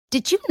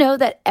Did you know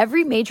that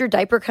every major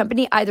diaper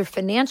company either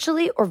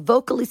financially or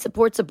vocally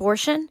supports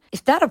abortion?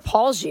 If that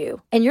appalls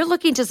you and you're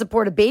looking to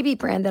support a baby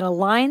brand that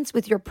aligns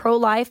with your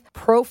pro-life,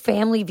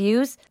 pro-family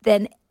views,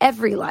 then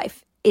Every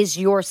Life is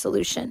your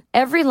solution.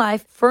 Every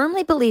Life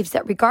firmly believes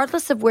that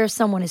regardless of where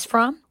someone is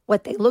from,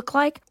 what they look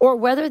like, or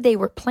whether they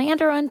were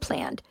planned or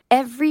unplanned,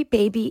 every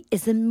baby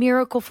is a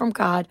miracle from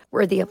God,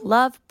 worthy of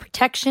love,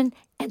 protection,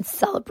 and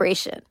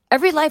celebration.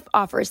 Every Life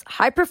offers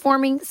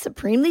high-performing,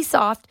 supremely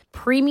soft,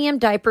 premium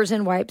diapers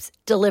and wipes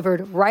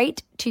delivered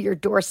right to your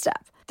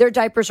doorstep. Their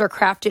diapers are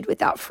crafted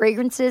without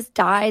fragrances,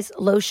 dyes,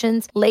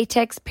 lotions,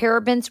 latex,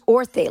 parabens,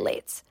 or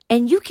phthalates.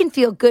 And you can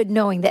feel good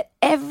knowing that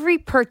every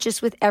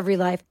purchase with Every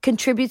Life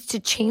contributes to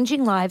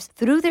changing lives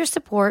through their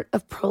support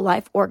of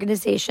pro-life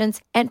organizations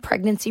and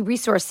pregnancy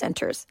resource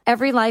centers.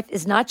 Every Life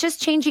is not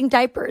just changing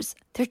diapers,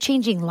 they're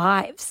changing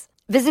lives.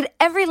 Visit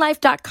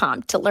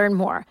everylife.com to learn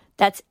more.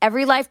 That's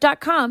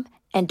everylife.com.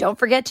 And don't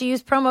forget to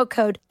use promo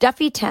code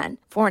Duffy10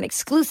 for an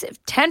exclusive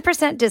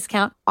 10%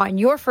 discount on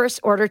your first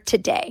order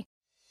today.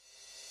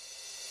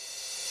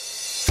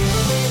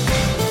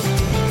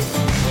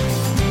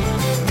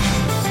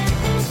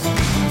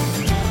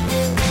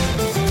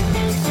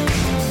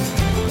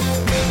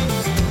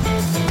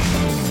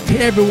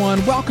 Hey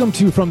everyone, welcome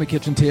to From the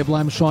Kitchen Table.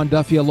 I'm Sean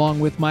Duffy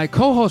along with my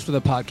co-host for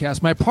the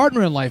podcast, my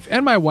partner in life,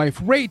 and my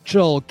wife,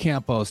 Rachel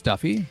Campos.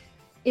 Duffy.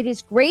 It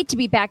is great to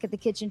be back at the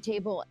kitchen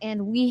table,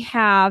 and we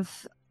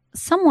have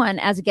someone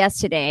as a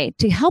guest today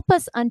to help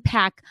us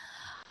unpack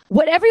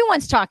what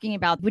everyone's talking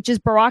about, which is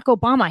Barack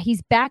Obama.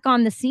 He's back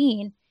on the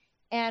scene,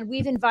 and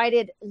we've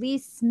invited Lee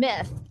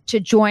Smith to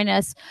join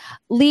us.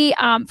 Lee,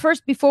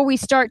 first, before we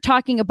start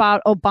talking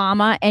about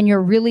Obama and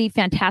your really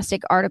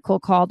fantastic article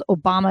called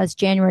Obama's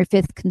January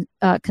 5th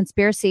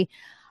Conspiracy,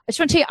 I just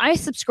want to tell you, I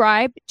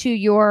subscribe to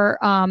your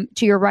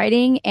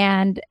writing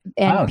and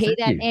pay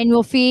that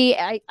annual fee.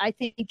 I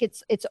think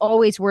it's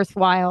always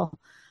worthwhile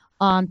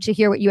to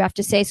hear what you have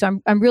to say. So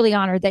I'm really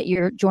honored that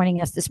you're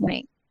joining us this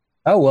morning.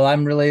 Oh, well,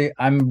 I'm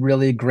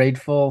really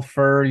grateful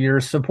for your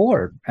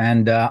support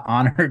and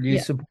honored you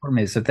support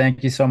me. So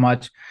thank you so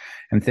much.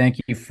 And thank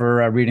you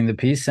for reading the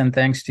piece. And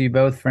thanks to you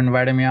both for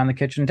inviting me on the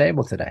kitchen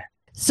table today.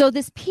 So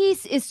this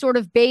piece is sort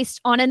of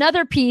based on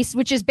another piece,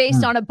 which is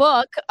based on a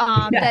book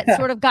that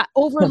sort of got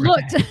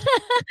overlooked.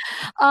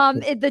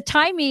 The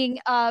timing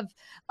of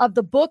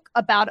the book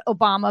about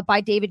Obama by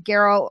David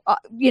Garrow,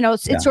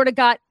 it sort of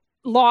got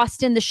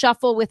lost in the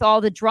shuffle with all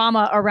the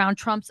drama around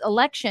Trump's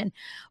election.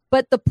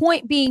 But the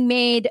point being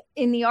made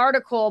in the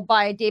article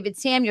by David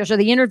Samuels, or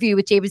the interview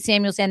with David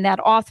Samuels and that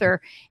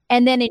author,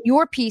 and then in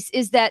your piece,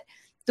 is that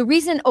the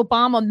reason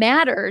Obama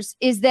matters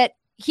is that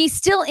he's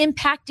still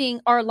impacting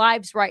our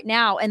lives right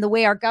now and the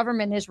way our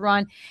government is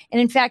run.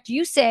 And in fact,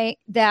 you say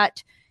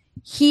that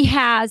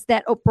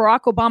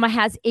Barack Obama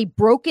has a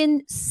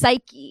broken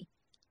psyche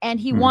and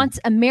he wants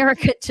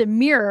America to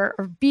mirror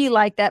or be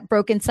like that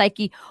broken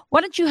psyche.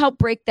 Why don't you help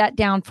break that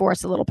down for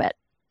us a little bit?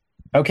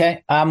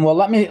 Okay. Well,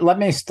 let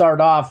me start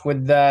off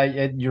with,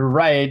 you're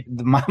right.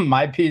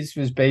 My piece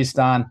was based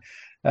on,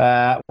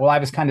 I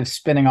was kind of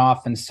spinning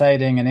off and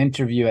citing an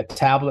interview at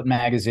Tablet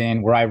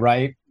Magazine where I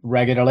write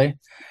regularly.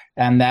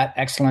 And that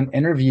excellent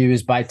interview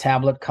is by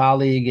Tablet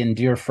colleague and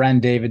dear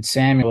friend David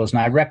Samuels. And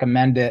I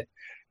recommend it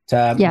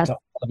to all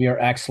of your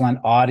excellent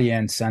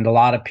audience. And a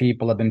lot of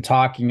people have been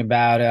talking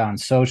about it on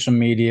social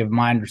media.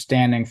 My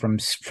understanding from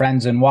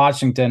friends in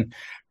Washington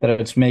that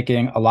it's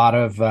making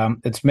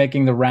it's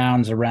making the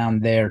rounds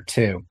around there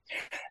too.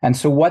 And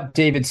so what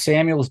David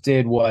Samuels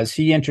did was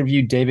he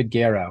interviewed David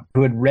Garrow,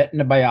 who had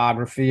written a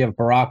biography of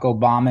Barack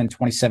Obama in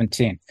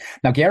 2017.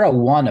 Now, Garrow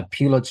won a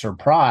Pulitzer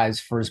Prize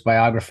for his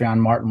biography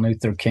on Martin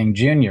Luther King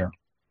Jr.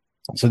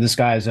 So this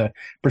guy is a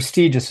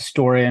prestigious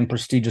historian,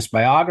 prestigious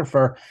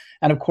biographer.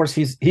 And of course,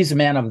 he's a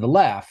man of the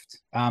left,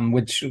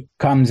 which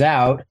comes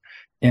out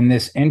in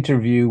this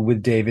interview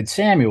with David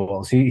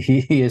Samuels.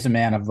 He is a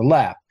man of the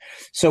left.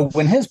 So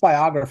when his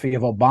biography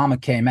of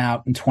Obama came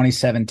out in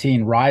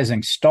 2017,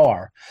 Rising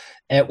Star,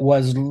 it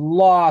was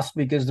lost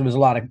because there was a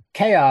lot of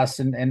chaos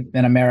in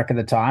America at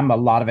the time, a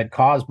lot of it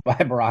caused by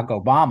Barack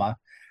Obama.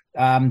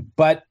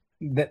 But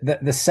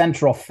the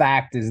central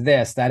fact is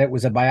this, that it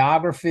was a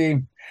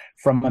biography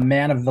from a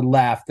man of the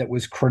left that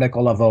was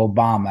critical of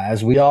Obama.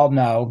 As we all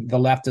know, the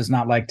left does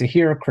not like to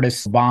hear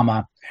criticism of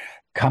Obama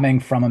coming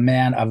from a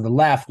man of the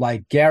left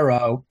like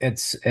Garrow.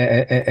 It's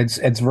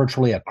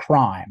virtually a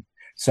crime.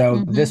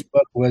 So this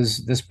book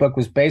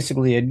was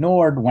basically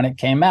ignored when it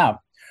came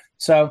out.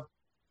 So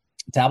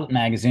Tablet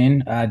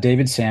Magazine,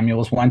 David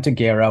Samuels went to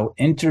Garrow,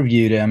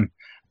 interviewed him,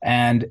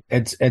 and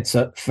it's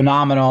a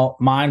phenomenal,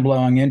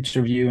 mind-blowing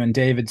interview. And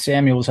David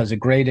Samuels has a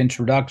great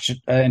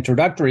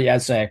introductory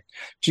essay,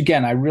 which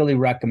again I really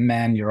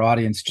recommend your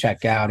audience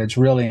check out. It's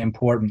really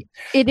important.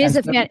 It is I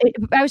was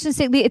going to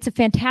say, Lee, it's a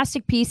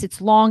fantastic piece.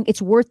 It's long.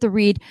 It's worth the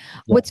read.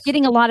 Yes. What's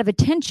getting a lot of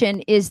attention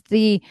is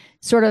the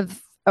sort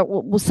of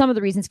some of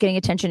the reasons getting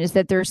attention is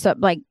that there's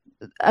some,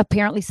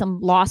 apparently some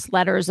lost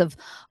letters of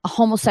a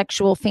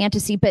homosexual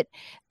fantasy, but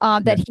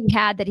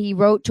that he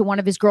wrote to one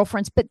of his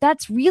girlfriends. But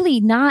that's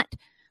really not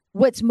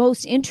what's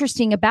most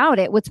interesting about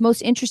it, what's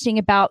most interesting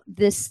about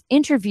this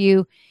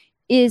interview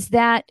is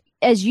that,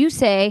 as you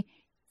say,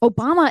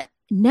 Obama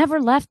never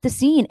left the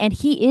scene. And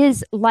he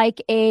is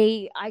like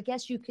I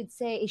guess you could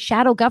say, a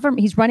shadow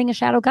government. He's running a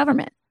shadow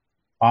government.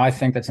 I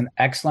think that's an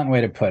excellent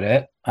way to put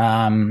it.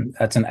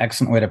 That's an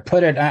excellent way to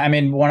put it. I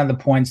mean, one of the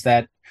points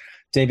that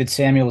David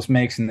Samuels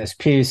makes in this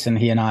piece, and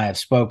he and I have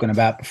spoken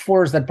about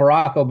before, is that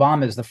Barack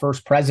Obama is the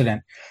first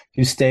president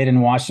who stayed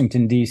in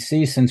Washington,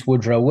 D.C. since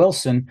Woodrow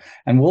Wilson,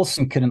 and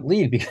Wilson couldn't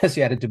leave because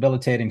he had a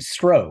debilitating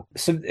stroke.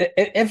 So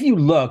if you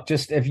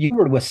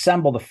were to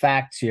assemble the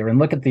facts here and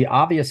look at the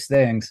obvious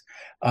things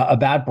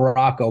about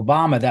Barack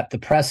Obama that the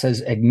press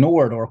has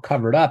ignored or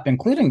covered up,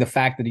 including the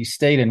fact that he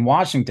stayed in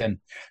Washington,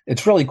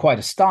 it's really quite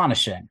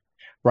astonishing,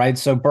 right?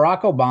 So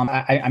Barack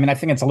Obama, I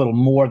think it's a little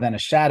more than a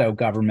shadow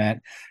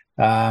government.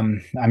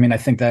 I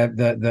think that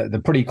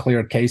the pretty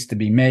clear case to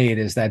be made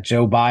is that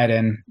Joe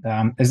Biden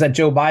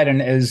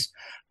is,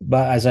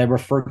 but as I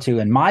refer to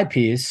in my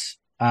piece,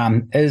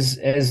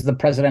 is the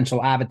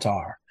presidential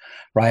avatar,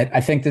 right? I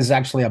think this is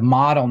actually a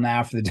model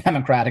now for the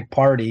Democratic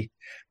Party,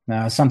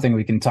 something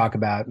we can talk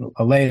about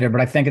later.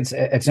 But I think it's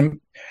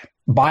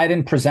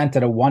Biden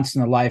presented a once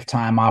in a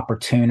lifetime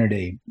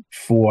opportunity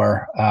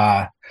for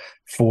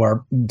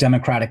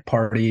Democratic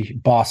Party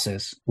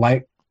bosses,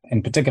 like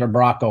in particular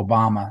Barack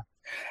Obama.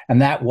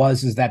 And that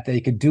is that they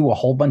could do a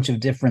whole bunch of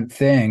different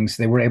things.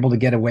 They were able to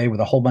get away with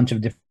a whole bunch of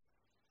different,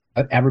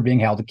 ever being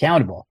held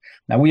accountable.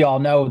 Now, we all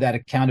know that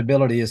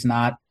accountability is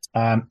not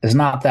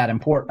that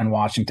important in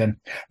Washington.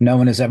 No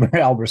one is ever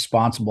held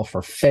responsible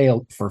for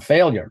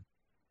failure.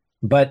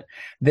 But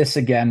this,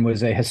 again,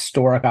 was a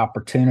historic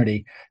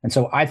opportunity. And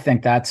so I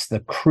think that's the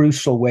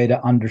crucial way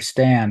to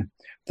understand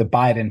the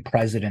Biden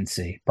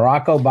presidency.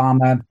 Barack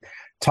Obama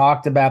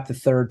talked about the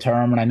third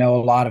term, and I know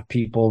a lot of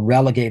people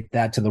relegate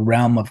that to the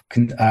realm of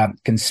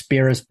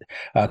conspiracy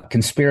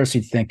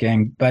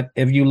thinking. But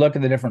if you look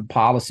at the different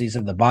policies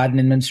of the Biden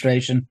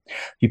administration,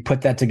 you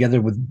put that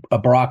together with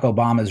Barack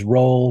Obama's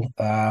role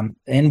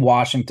in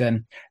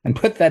Washington, and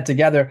put that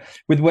together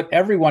with what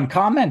everyone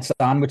comments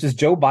on, which is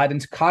Joe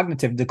Biden's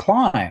cognitive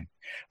decline,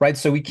 right?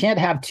 So we can't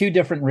have two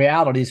different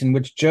realities in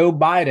which Joe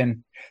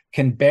Biden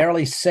can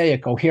barely say a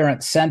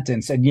coherent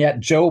sentence, and yet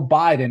Joe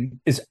Biden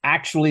is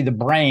actually the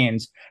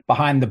brains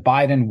behind the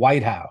Biden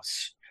White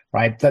House,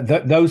 right?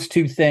 Those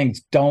two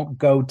things don't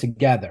go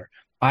together.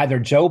 Either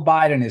Joe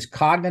Biden is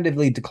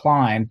cognitively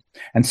declined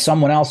and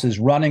someone else is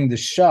running the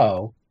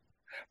show,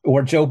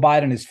 or Joe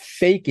Biden is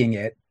faking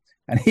it,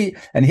 and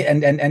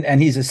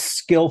he's a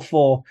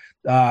skillful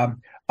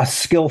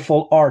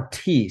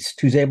artiste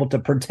who's able to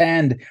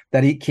pretend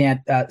that he can't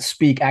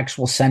speak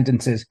actual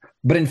sentences,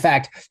 but in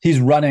fact, he's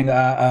running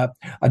a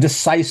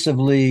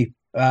decisively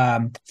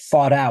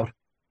thought out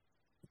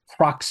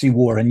proxy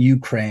war in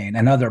Ukraine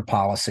and other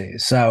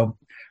policies. So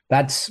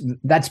that's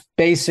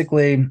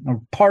basically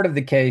part of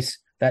the case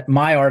that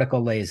my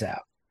article lays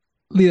out.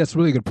 Lee, that's a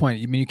really good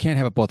point. I mean, you can't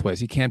have it both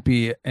ways. You can't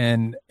be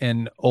an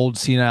old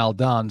senile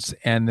dunce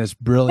and this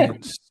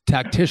brilliant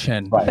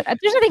tactician. Right. But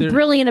there's nothing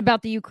brilliant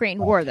about the Ukraine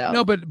war, though.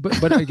 No, but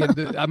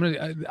again,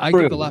 I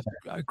give the left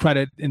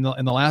credit in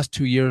the last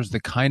 2 years. The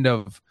kind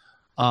of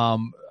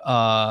chaos.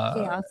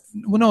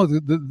 Well, no,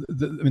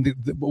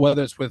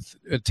 whether it's with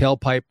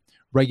tailpipe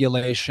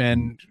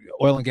regulation,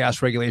 oil and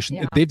gas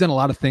regulation, they've done a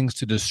lot of things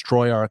to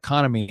destroy our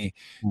economy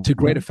to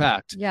great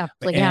effect. Yeah,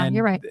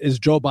 you're right. Is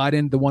Joe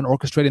Biden the one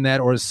orchestrating that,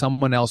 or is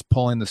someone else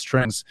pulling the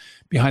strings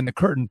behind the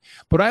curtain?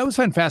 But what I always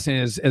find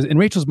fascinating is, and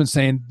Rachel's been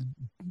saying,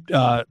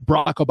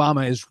 Barack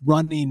Obama is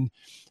running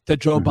the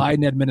Joe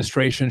Biden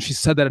administration. She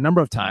said that a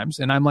number of times,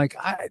 and I'm like,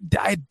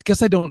 I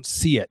guess I don't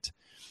see it.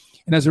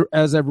 And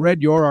as I've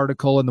read your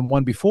article and the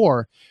one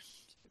before,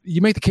 you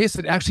make the case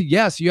that actually,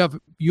 yes, you have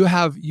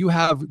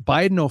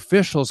Biden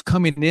officials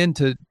coming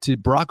into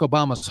Barack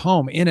Obama's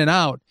home, in and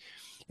out.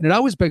 And it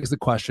always begs the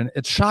question,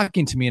 it's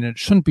shocking to me, and it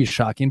shouldn't be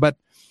shocking, but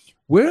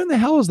where in the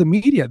hell is the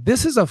media?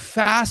 This is a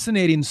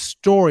fascinating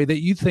story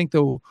that you think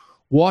the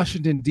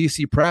Washington,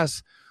 D.C.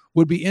 press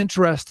would be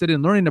interested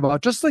in learning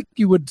about, just like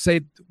you would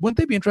say, wouldn't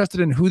they be interested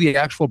in who the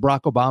actual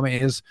Barack Obama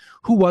is?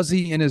 Who was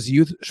he in his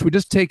youth? Should we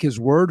just take his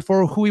word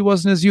for who he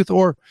was in his youth,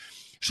 or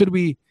should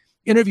we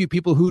interview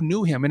people who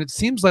knew him? And it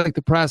seems like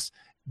the press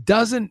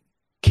doesn't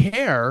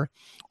care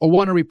or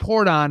want to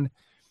report on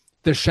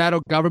the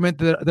shadow government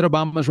that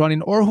Obama is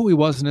running, or who he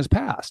was in his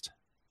past.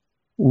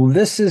 Well,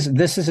 this is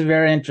a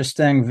very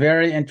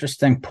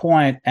interesting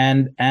point,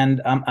 and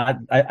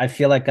I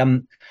feel like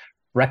I'm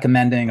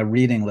recommending a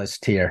reading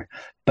list here.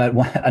 But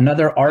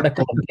another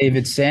article of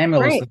David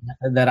Samuels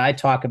that I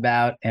talk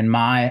about in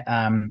my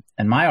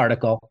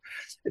article,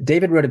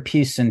 David wrote a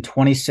piece in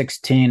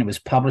 2016. It was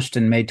published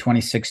in May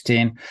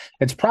 2016.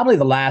 It's probably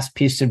the last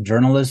piece of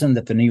journalism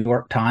that the New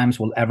York Times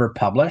will ever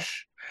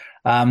publish.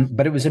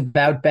 But it was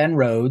about Ben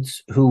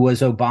Rhodes, who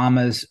was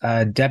Obama's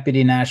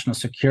deputy national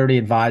security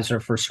advisor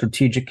for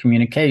strategic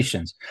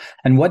communications.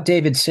 And what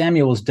David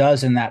Samuels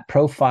does in that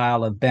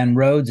profile of Ben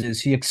Rhodes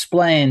is he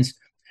explains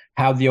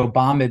how the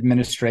Obama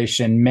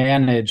administration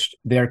managed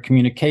their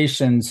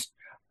communications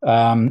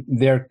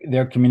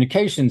their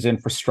communications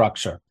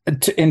infrastructure,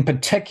 in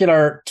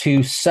particular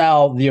to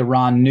sell the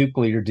Iran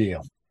nuclear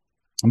deal.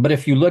 But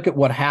if you look at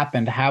what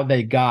happened, how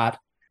they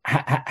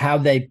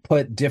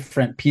put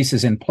different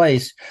pieces in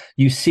place,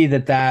 you see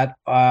that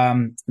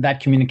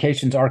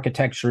communications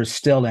architecture is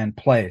still in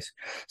place.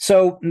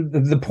 So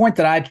the point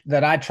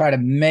that I try to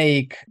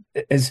make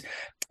is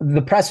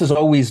the press has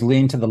always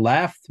leaned to the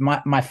left.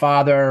 My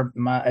father,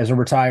 as a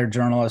retired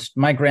journalist,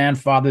 my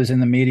grandfather's in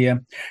the media.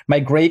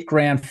 My great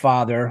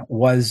grandfather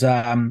was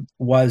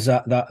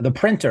the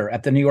printer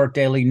at the New York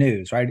Daily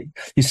News. Right,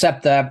 he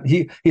set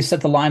the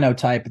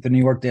linotype at the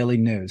New York Daily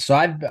News.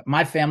 So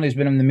my family's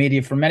been in the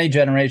media for many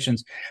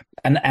generations,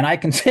 and I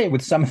can say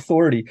with some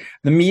authority,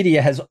 the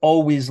media has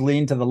always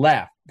leaned to the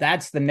left.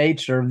 That's the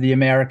nature of the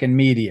American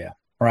media,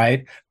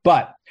 right?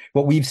 But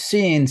what we've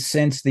seen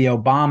since the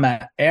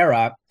Obama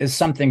era is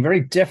something very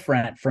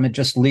different from it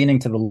just leaning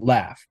to the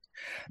left,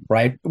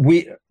 right?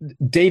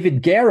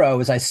 David Garrow,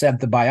 as I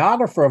said, the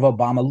biographer of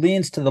Obama,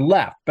 leans to the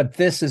left, but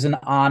this is an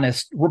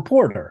honest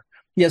reporter.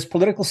 He has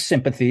political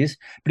sympathies,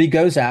 but he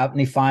goes out and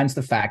he finds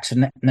the facts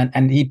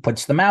and he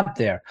puts them out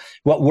there.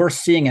 What we're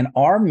seeing in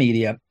our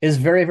media is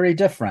very, very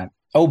different.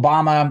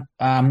 The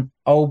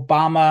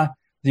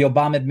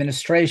Obama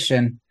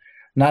administration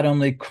not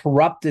only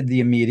corrupted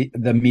the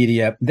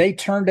media, they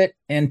turned it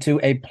into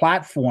a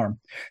platform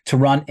to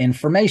run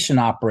information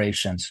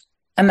operations.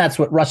 And that's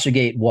what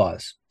Russiagate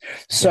was.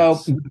 So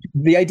yes.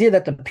 The idea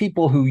that the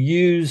people who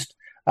used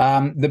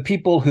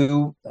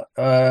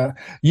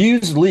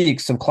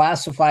leaks of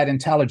classified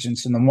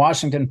intelligence in the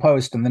Washington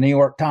Post and the New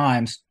York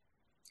Times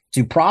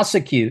to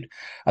prosecute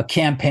a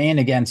campaign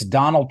against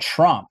Donald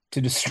Trump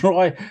to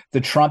destroy the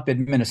Trump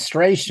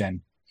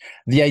administration,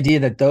 the idea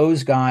that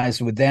those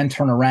guys would then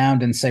turn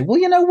around and say, well,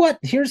 you know what?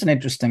 Here's an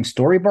interesting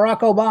story. Barack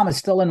Obama is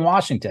still in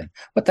Washington.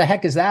 What the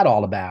heck is that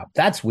all about?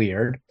 That's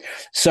weird.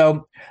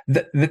 So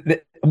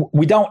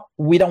we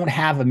don't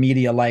have a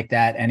media like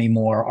that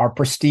anymore. Our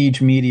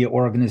prestige media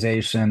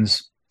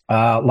organizations,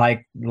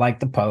 like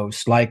the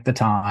Post, like the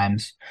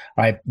Times,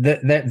 right?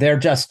 They're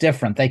just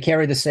different. They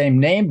carry the same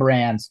name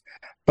brands,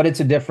 but it's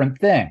a different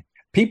thing.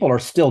 People are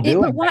still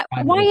doing. But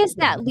why is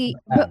that, Lee?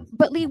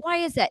 But Lee, why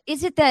is that?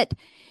 Is it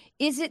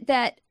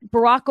that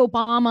Barack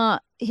Obama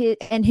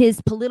and his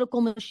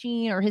political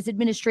machine or his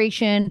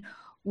administration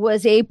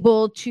was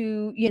able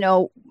to,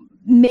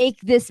 make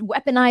this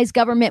weaponized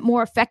government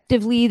more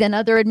effectively than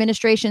other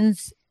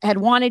administrations had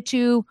wanted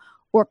to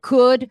or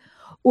could?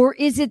 Or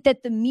is it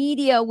that the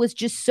media was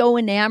just so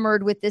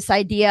enamored with this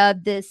idea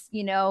of this,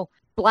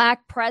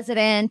 Black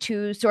president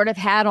who sort of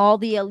had all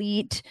the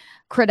elite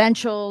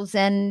credentials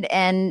and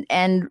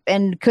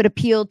could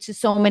appeal to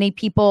so many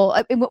people?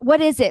 I mean,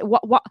 what is it?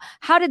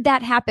 How did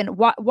that happen?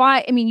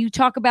 Why? I mean, you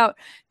talk about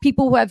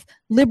people who have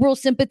liberal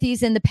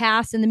sympathies in the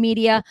past in the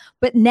media,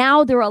 but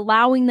now they're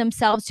allowing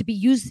themselves to be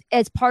used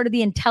as part of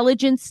the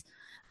intelligence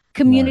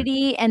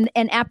community and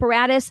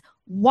apparatus.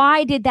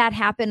 Why did that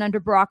happen under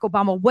Barack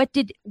Obama?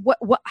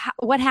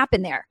 What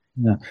happened there?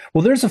 Yeah.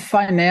 Well, there's a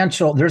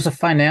financial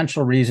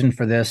reason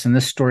for this, and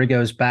this story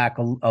goes back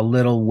a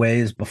little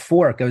ways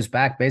before. It goes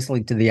back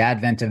basically to the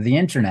advent of the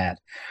internet,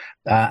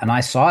 and I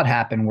saw it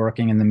happen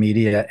working in the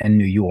media in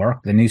New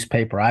York. The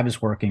newspaper I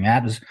was working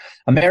at was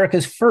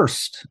America's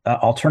first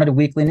alternative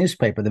weekly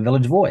newspaper, The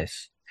Village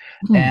Voice.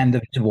 And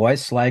The Village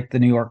Voice, like the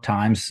New York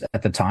Times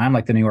at the time,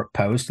 like the New York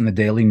Post and the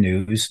Daily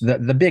News,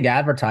 the big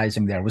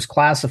advertising there was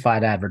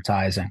classified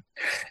advertising.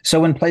 So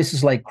when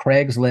places like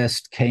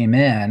Craigslist came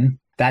in,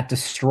 that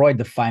destroyed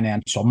the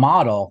financial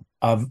model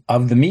of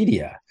the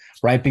media,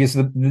 right? Because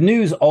the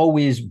news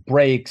always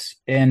breaks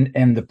in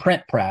the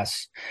print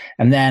press.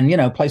 And then,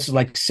 places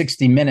like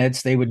 60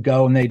 Minutes, they would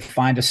go and they'd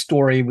find a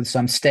story with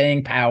some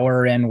staying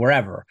power in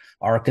wherever,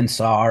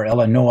 Arkansas or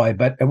Illinois,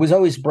 but it was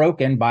always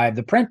broken by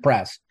the print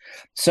press.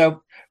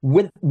 So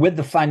with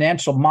the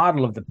financial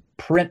model of the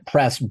print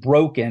press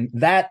broken,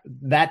 that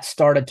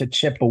started to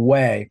chip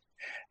away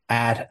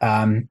at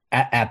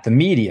the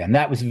media. And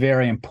that was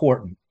very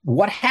important.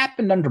 What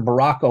happened under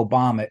Barack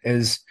Obama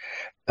is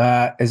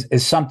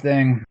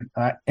something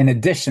in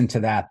addition to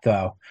that,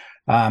 though.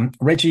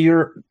 Rachel,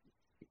 you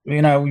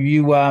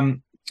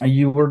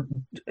were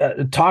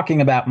talking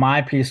about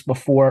my piece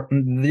before.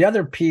 The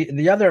other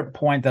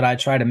point that I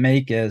try to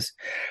make is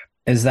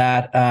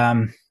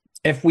that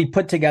if we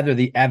put together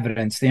the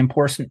evidence, the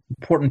important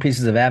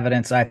pieces of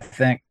evidence, I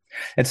think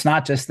it's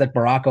not just that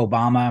Barack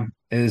Obama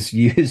is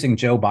using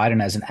Joe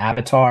Biden as an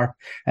avatar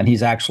and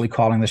he's actually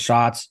calling the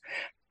shots.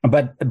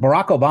 But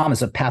Barack Obama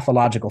is a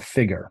pathological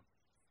figure.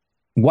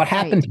 What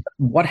happened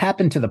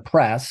to the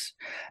press,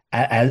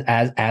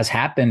 as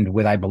happened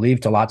with, I believe,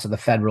 to lots of the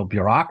federal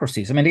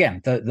bureaucracies? I mean,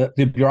 again,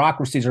 the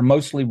bureaucracies are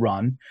mostly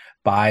run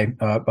by,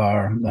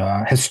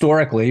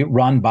 historically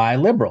run by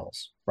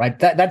liberals, right?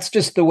 That's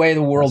just the way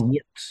the world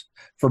works,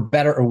 for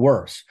better or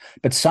worse.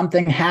 But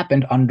something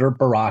happened under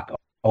Barack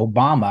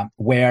Obama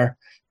where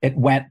it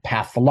went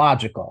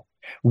pathological.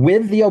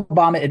 With the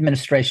Obama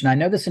administration, I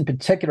know this in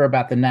particular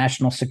about the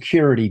national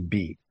security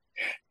beat.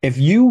 If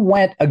you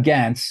went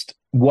against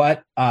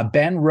what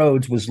Ben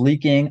Rhodes was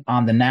leaking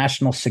on the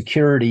national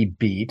security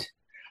beat,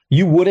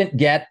 you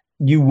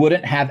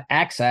wouldn't have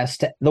access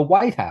to the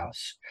White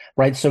House,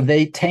 right? So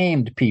they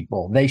tamed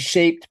people, they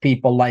shaped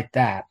people like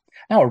that.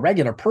 Now, a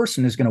regular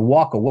person is going to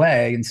walk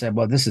away and say,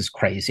 well, this is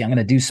crazy, I'm going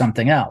to do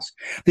something else.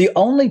 The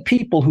only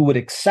people who would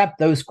accept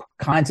those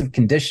kinds of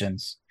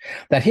conditions,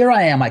 that here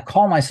I am, I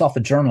call myself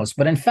a journalist,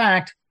 but in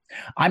fact,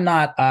 I'm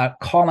not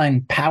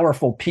calling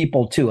powerful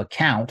people to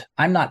account.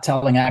 I'm not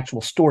telling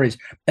actual stories.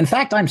 In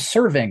fact, I'm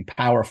serving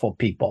powerful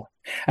people,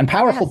 and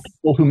powerful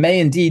people who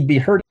may indeed be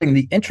hurting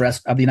the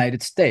interest of the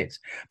United States.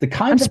 The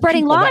kinds of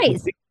spreading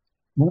lies.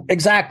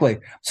 Exactly.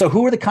 So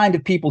who are the kind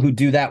of people who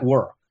do that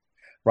work,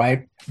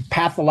 right?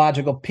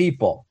 Pathological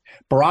people.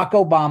 Barack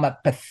Obama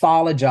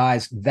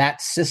pathologized that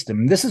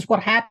system. This is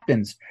what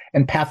happens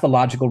in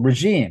pathological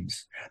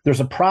regimes. There's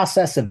a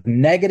process of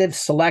negative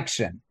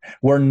selection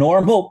where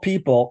normal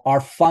people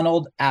are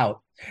funneled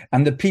out,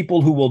 and the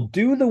people who will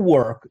do the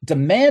work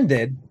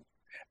demanded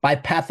by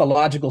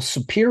pathological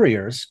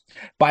superiors,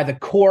 by the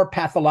core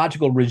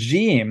pathological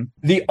regime,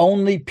 the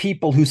only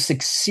people who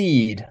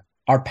succeed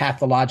are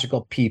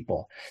pathological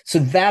people. So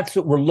that's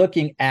what we're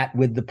looking at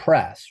with the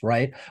press,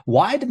 right?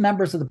 Why do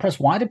members of the press,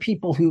 why do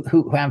people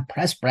who have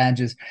press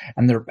badges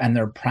and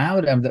they're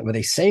proud of that,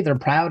 they say they're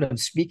proud of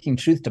speaking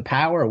truth to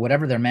power or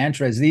whatever their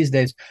mantra is these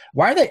days,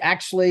 why are they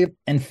actually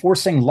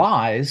enforcing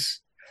lies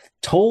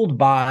told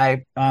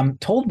by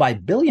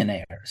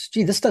billionaires?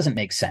 Gee, this doesn't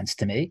make sense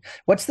to me.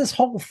 What's this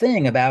whole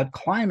thing about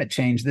climate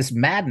change, this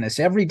madness?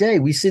 Every day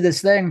we see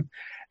this thing.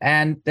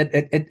 And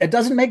it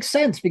doesn't make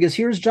sense, because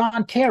here's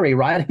John Kerry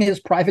riding his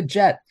private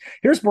jet.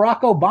 Here's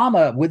Barack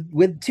Obama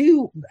with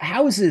 2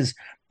 houses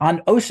on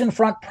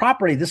oceanfront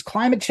property. This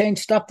climate change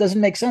stuff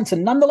doesn't make sense.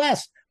 And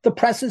nonetheless, the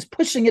press is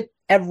pushing it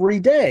every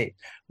day.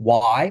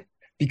 Why?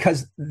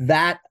 Because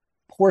that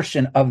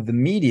portion of the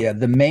media,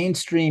 the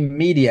mainstream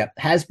media,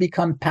 has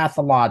become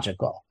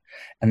pathological.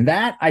 And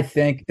that, I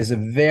think, is a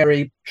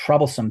very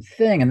troublesome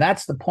thing. And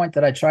that's the point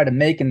that I try to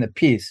make in the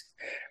piece.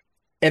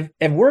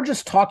 If we're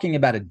just talking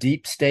about a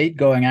deep state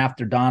going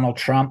after Donald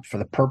Trump for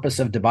the purpose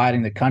of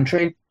dividing the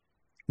country,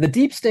 the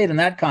deep state in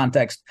that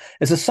context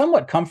is a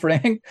somewhat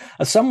comforting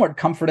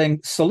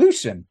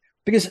solution,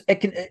 because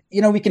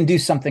we can do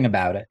something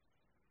about it.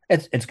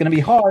 It's going to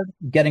be hard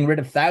getting rid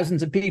of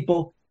thousands of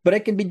people, but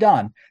it can be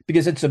done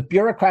because it's a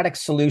bureaucratic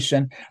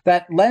solution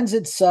that lends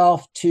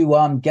itself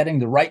to getting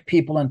the right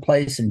people in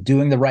place and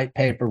doing the right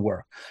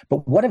paperwork.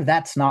 But what if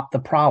that's not the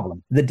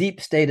problem? The deep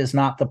state is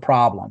not the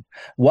problem.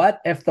 What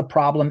if the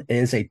problem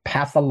is a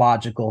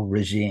pathological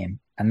regime?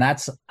 And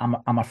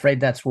I'm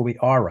afraid that's where we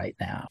are right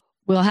now.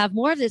 We'll have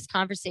more of this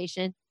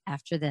conversation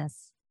after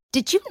this.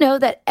 Did you know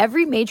that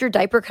every major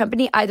diaper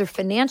company either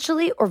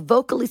financially or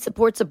vocally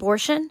supports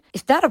abortion?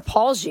 If that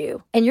appalls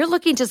you and you're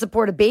looking to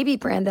support a baby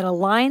brand that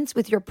aligns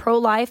with your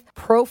pro-life,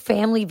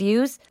 pro-family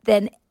views,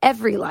 then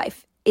Every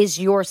Life is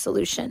your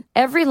solution.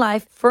 Every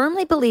Life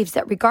firmly believes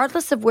that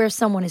regardless of where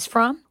someone is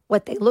from,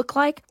 what they look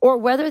like, or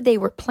whether they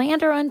were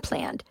planned or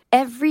unplanned,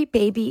 every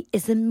baby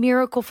is a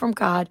miracle from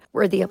God,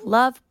 worthy of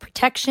love,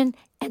 protection,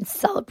 and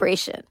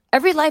celebration.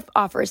 Every Life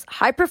offers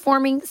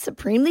high-performing,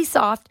 supremely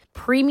soft,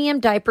 premium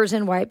diapers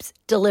and wipes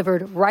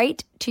delivered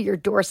right to your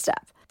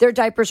doorstep. Their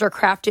diapers are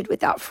crafted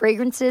without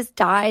fragrances,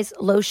 dyes,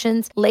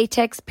 lotions,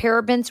 latex,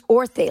 parabens,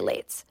 or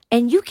phthalates.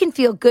 And you can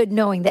feel good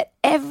knowing that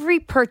every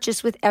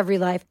purchase with Every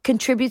Life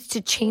contributes to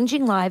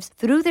changing lives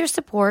through their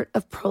support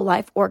of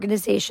pro-life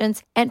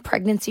organizations and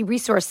pregnancy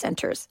resource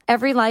centers.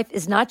 Every Life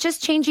is not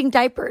just changing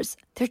diapers,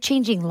 they're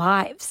changing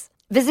lives.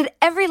 Visit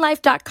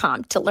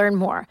everylife.com to learn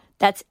more.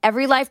 That's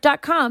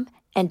everylife.com.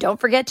 And don't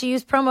forget to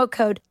use promo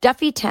code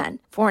Duffy10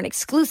 for an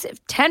exclusive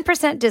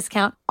 10%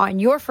 discount on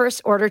your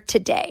first order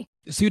today.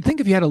 So you'd think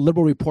if you had a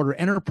liberal reporter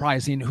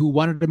enterprising who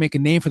wanted to make a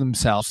name for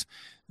themselves,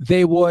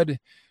 they would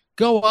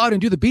go out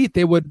and do the beat.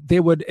 They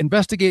would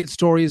investigate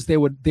stories. They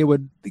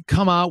would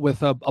come out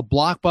with a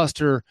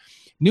blockbuster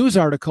news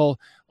article.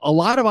 A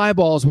lot of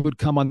eyeballs would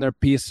come on their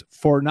piece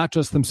for not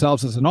just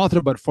themselves as an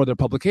author, but for their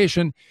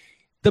publication.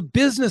 The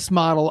business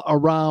model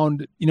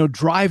around,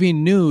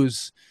 driving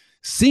news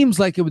seems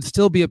like it would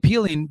still be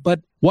appealing,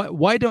 but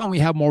why don't we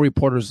have more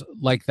reporters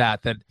like that,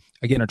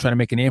 again, are trying to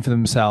make a name for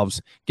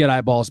themselves, get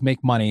eyeballs,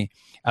 make money,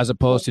 as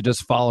opposed to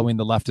just following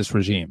the leftist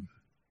regime?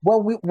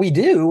 Well, we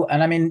do.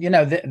 And I mean,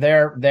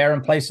 they're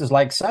in places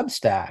like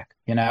Substack,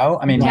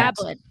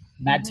 Tablet.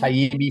 Matt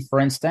Taibbi,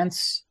 for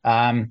instance,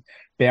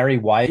 Barry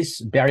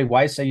Weiss,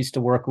 I used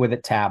to work with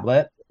at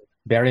Tablet.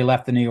 Barry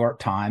left the New York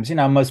Times.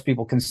 Most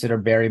people consider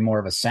Barry more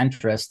of a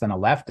centrist than a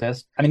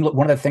leftist. I mean, look,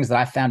 one of the things that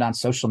I found on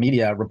social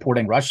media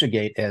reporting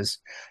Russiagate is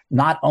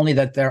not only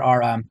that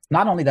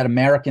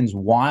Americans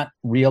want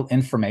real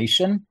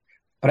information,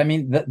 but I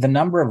mean the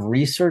number of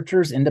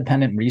researchers,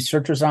 independent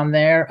researchers on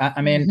there.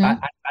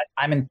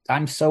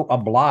 I'm so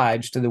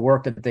obliged to the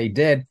work that they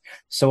did.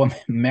 So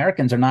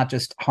Americans are not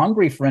just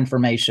hungry for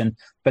information,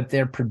 but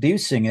they're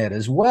producing it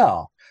as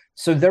well.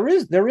 So there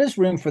is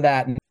room for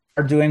that.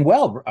 are doing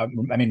well. I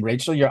mean,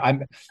 Rachel,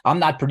 I'm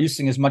not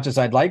producing as much as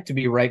I'd like to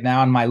be right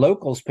now on my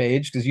locals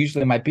page, because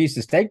usually my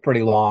pieces take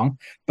pretty long.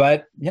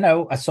 But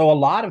so a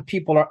lot of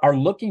people are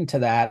looking to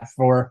that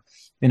for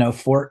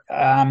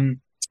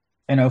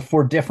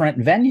different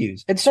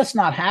venues. It's just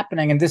not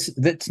happening, and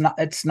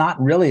it's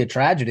not really a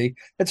tragedy.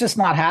 It's just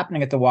not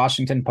happening at the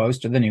Washington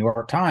Post or the New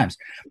York Times,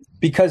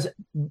 because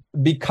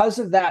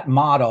of that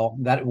model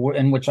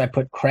in which I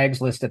put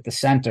Craigslist at the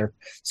center.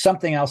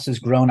 Something else has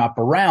grown up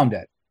around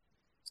it.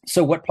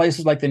 So what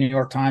places like the New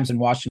York Times and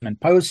Washington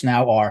Post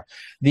now are,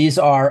 these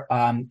are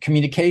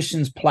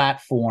communications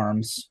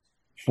platforms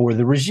for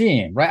the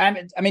regime,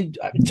 right? I mean,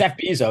 Jeff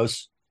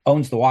Bezos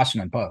owns the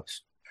Washington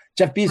Post.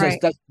 Jeff Bezos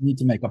doesn't need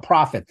to make a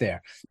profit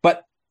there,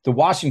 but the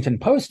Washington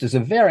Post is a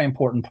very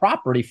important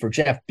property for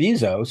Jeff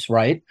Bezos,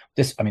 right?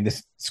 This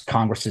is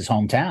Congress's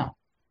hometown.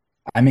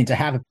 I mean, to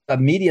have a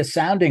media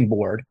sounding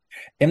board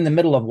in the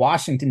middle of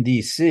Washington,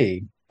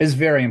 D.C. is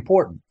very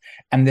important.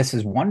 And this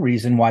is one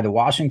reason why the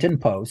Washington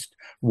Post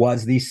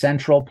was the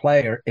central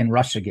player in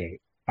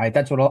Russiagate, right?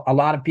 That's what a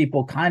lot of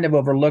people kind of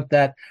overlooked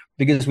that,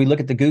 because we look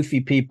at the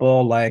goofy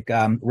people like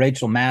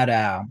Rachel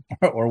Maddow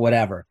or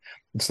whatever.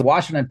 It's the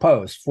Washington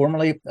Post,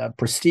 formerly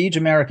Prestige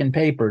American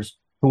papers,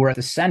 who were at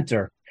the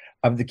center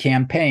of the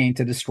campaign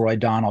to destroy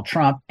Donald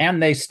Trump,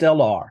 and they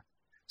still are.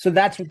 So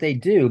that's what they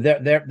do.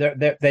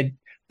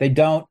 They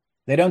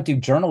don't do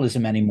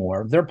journalism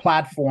anymore. They're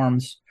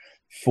platforms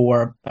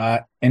for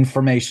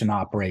information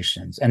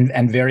operations,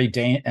 and very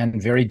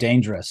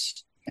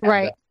dangerous,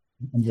 right?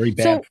 And very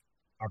bad.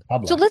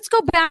 So let's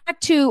go back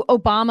to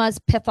Obama's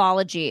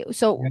pathology.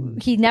 So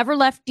he never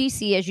left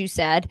DC, as you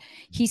said.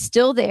 He's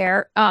still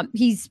there.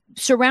 He's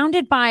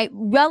surrounded by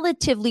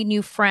relatively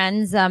new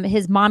friends.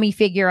 His mommy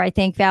figure, I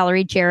think,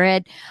 Valerie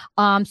Jarrett,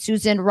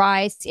 Susan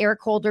Rice,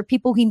 Eric Holder,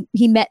 people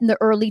he met in the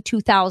early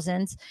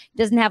 2000s. He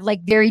doesn't have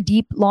like very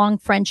deep, long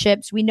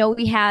friendships. We know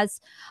he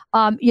has,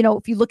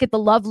 if you look at the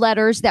love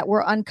letters that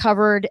were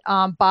uncovered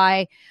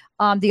by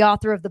the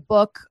author of the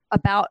book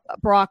about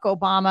Barack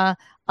Obama,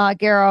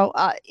 Garrow,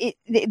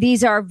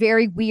 these are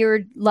very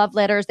weird love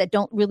letters that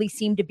don't really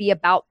seem to be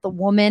about the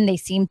woman. They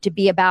seem to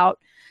be about,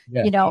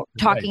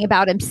 talking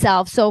about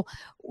himself. So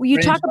you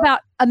talk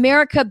about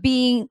America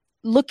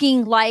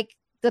looking like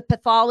the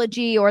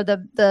pathology or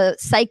the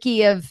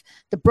psyche of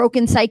the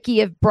broken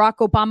psyche of Barack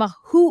Obama.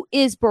 Who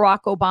is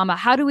Barack Obama?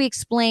 How do we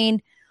explain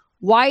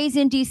why he's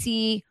in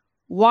DC?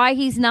 Why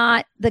he's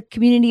not the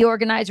community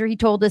organizer he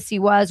told us he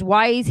was?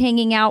 Why he's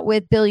hanging out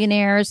with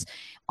billionaires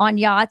on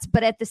yachts,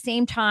 but at the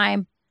same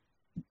time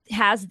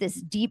has this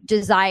deep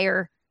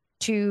desire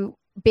to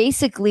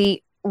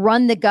basically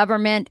run the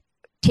government,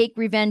 take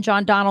revenge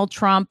on Donald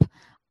Trump.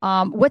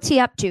 What's he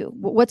up to?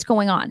 What's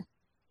going on?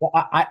 Well,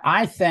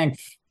 I think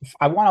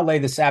I want to lay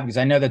this out, because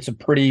I know that's a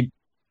pretty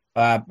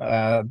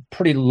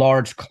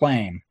large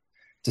claim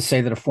to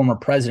say that a former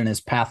president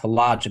is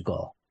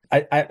pathological.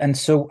 And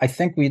so I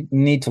think we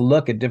need to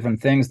look at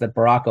different things that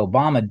Barack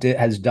Obama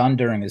has done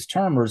during his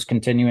term, or is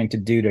continuing to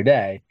do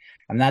today.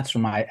 And that's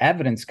where my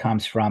evidence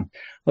comes from.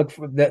 Look,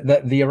 for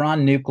the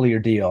Iran nuclear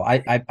deal.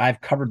 I've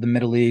covered the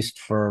Middle East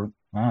for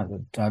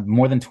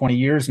more than 20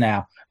 years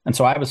now. And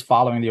so I was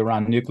following the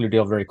Iran nuclear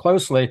deal very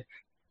closely.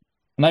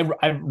 And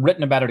I've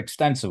written about it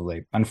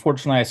extensively.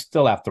 Unfortunately, I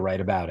still have to write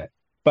about it.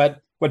 But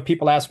what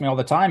people ask me all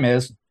the time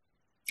is,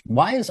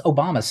 why is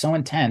Obama so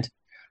intent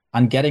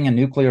on getting a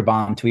nuclear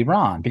bomb to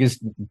Iran? Because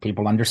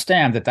people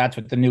understand that that's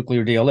what the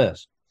nuclear deal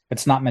is.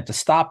 It's not meant to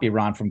stop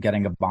Iran from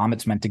getting a bomb.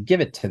 It's meant to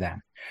give it to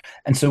them.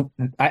 And so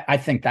I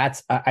think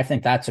that's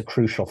a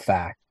crucial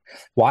fact.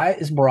 Why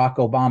is Barack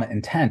Obama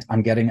intent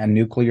on getting a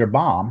nuclear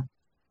bomb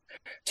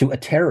to a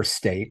terrorist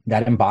state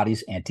that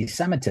embodies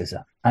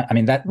anti-Semitism? I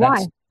mean, that's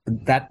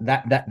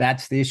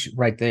the issue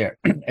right there.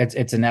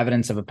 It's an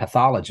evidence of a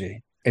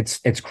pathology.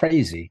 It's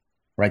crazy,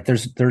 right?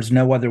 There's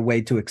no other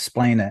way to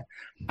explain it.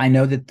 I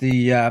know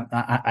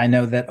that I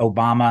know that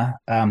Obama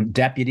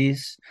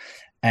deputies,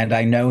 and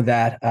I know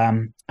that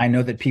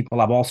people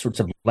have all sorts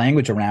of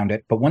language around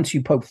it. But once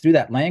you poke through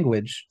that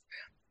language,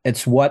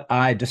 it's what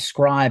I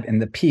describe in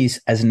the piece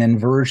as an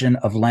inversion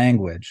of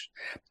language.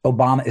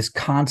 Obama is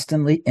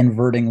constantly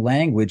inverting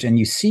language, and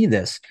you see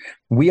this.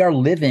 We are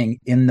living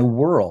in the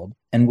world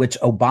in which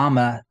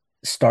Obama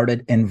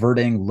started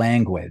inverting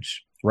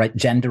language, right?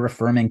 Gender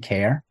affirming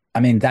care. I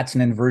mean, that's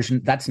an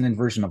inversion. That's an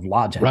inversion of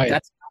logic.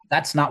 Right.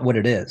 That's not what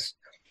it is,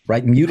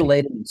 right?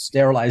 Mutilating and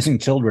sterilizing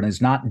children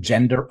is not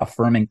gender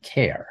affirming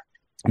care.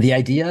 The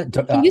idea.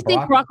 Do you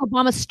think Barack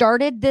Obama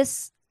started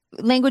this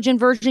language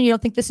inversion? You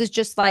don't think this is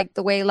just like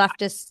the way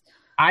leftists?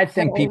 I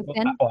think people.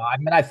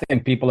 I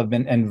think people have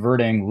been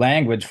inverting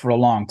language for a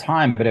long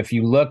time. But if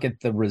you look at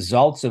the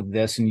results of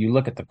this, and you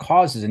look at the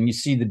causes, and you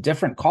see the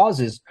different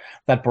causes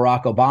that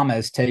Barack Obama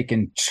has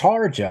taken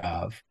charge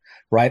of,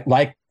 right?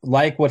 Like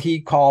what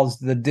he calls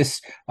the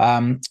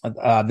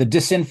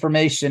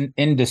disinformation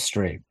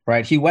industry,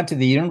 right? He went to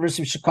the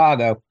University of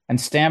Chicago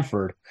and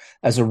Stanford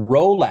as a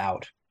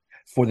rollout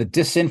for the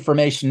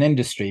disinformation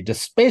industry,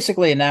 just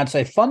basically announced,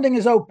 say, funding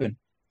is open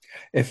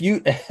If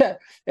you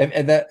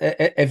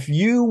if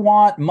you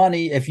want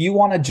money, if you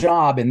want a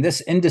job in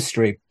this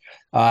industry,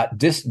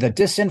 the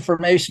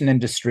disinformation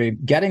industry,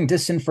 getting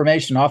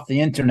disinformation off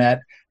the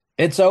internet,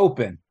 it's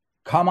open.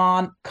 Come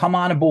on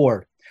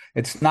aboard.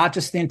 It's not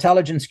just the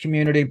intelligence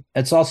community.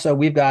 It's also,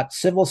 we've got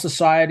civil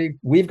society,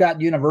 we've got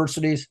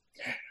universities,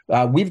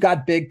 we've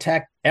got big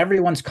tech.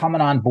 Everyone's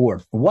coming on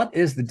board. What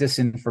is the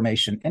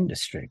disinformation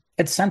industry?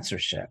 It's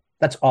censorship.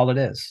 That's all it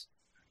is.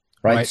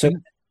 Right. So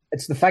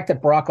it's the fact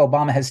that Barack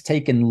Obama has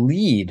taken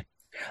lead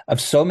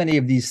of so many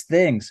of these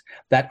things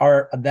that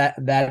are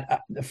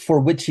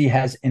for which he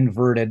has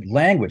inverted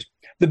language.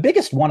 The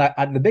biggest one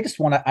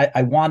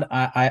I want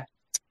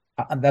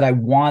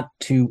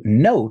to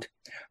note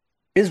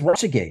is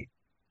Russiagate.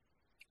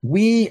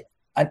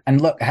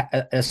 And look,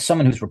 as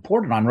someone who's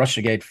reported on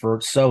Russiagate for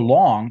so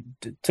long,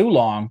 too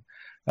long,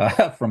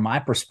 from my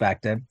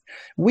perspective,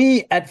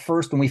 we at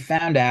first, when we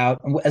found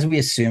out, as we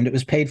assumed, it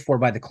was paid for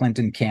by the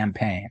Clinton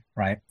campaign,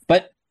 right?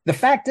 But the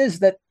fact is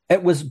that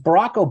it was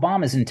Barack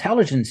Obama's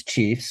intelligence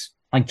chiefs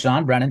like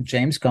John Brennan,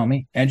 James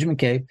Comey, Andrew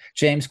McCabe,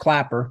 James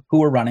Clapper, who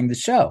were running the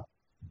show.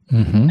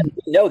 Mm-hmm. And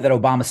we know that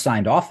Obama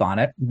signed off on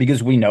it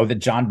because we know that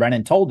John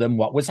Brennan told him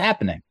what was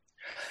happening.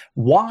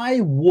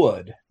 Why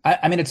would,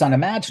 I mean, it's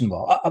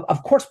unimaginable.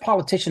 Of course,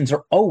 politicians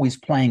are always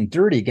playing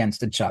dirty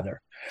against each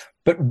other.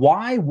 But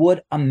why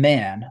would a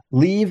man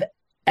leave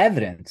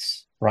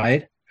evidence,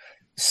 right,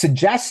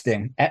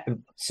 suggesting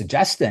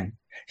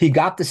he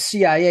got the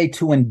CIA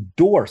to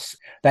endorse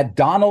that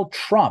Donald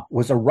Trump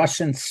was a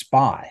Russian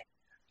spy?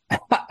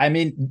 I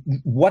mean,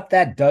 what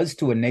that does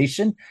to a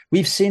nation,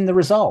 we've seen the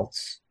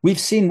results. We've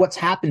seen what's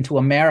happened to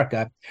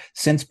America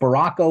since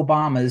Barack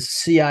Obama's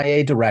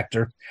CIA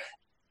director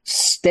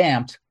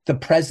stamped the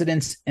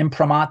president's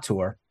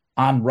imprimatur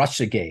on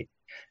Russiagate.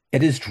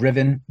 It has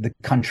driven the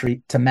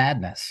country to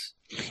madness.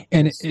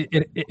 And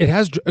it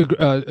has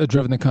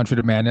driven the country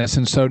to madness.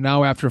 And so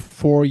now, after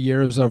 4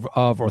 years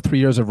or 3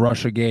 years of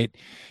Russiagate,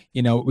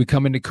 you know, we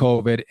come into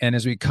COVID, and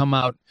as we come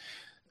out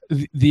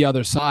the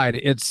other side,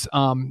 it's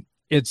a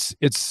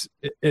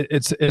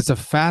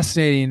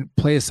fascinating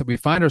place that we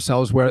find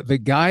ourselves, where the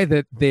guy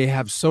that they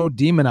have so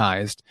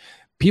demonized,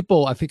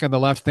 people, I think on the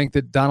left, think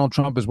that Donald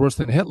Trump is worse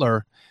than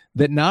Hitler,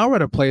 that now we're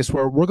at a place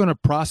where we're going to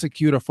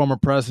prosecute a former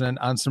president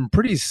on some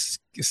pretty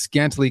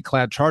scantily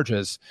clad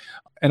charges,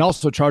 and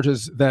also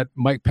charges that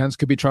Mike Pence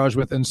could be charged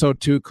with, and so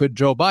too could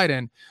Joe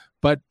Biden.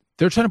 But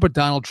they're trying to put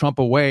Donald Trump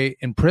away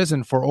in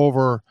prison for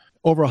over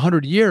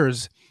 100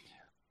 years.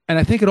 And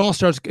I think it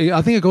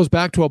goes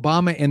back to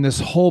Obama and this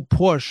whole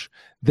push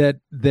that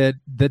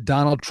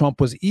Donald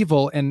Trump was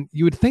evil. And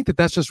you would think that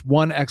that's just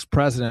one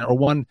ex-president or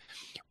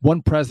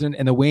one president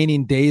in the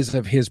waning days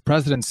of his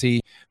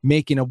presidency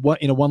making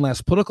one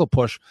last political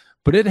push,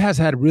 but it has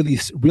had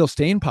real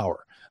staying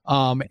power,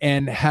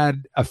 and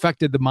had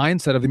affected the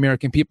mindset of the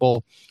American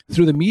people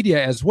through the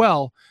media as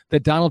well,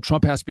 that Donald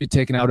Trump has to be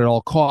taken out at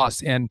all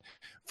costs. And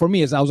for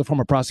me, as I was a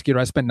former prosecutor,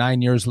 I spent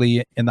 9 years,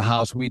 Lee, in the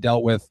House. We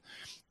dealt with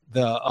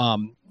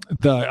the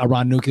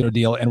Iran nuclear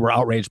deal, and we're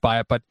outraged by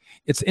it. But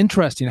it's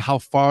interesting how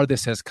far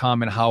this has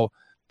come and how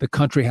the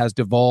country has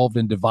devolved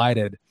and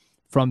divided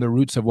from the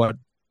roots of what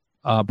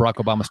Barack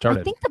Obama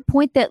started. I think the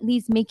point that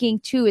Lee's making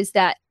too is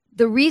that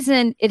the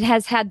reason it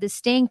has had the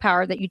staying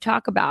power that you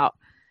talk about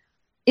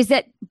is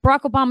that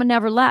Barack Obama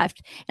never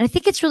left. And I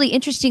think it's really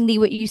interesting, Lee,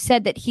 what you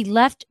said, that he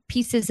left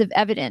pieces of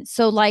evidence.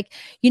 So like,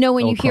 you know,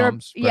 when you hear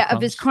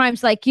of his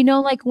crimes, like, you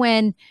know, like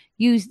when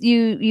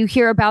you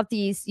hear about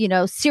these, you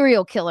know,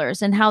 serial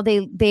killers and how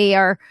they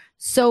are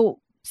so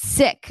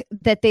sick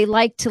that they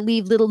like to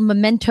leave little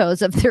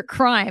mementos of their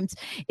crimes.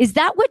 Is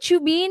that what you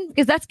mean?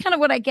 Because that's kind of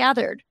what I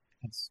gathered.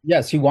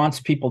 Yes, he wants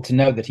people to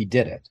know that he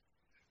did it,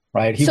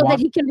 right? That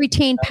he can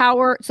retain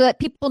power, so that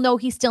people know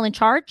he's still in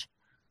charge?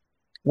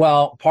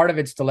 Well, part of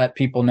it's to let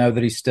people know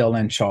that he's still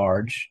in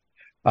charge,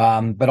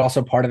 but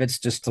also part of it's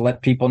just to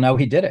let people know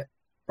he did it,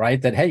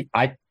 right? That, hey,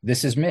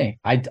 this is me.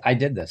 I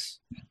did this,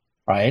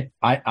 right?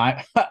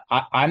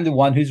 I'm the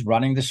one who's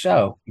running the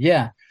show.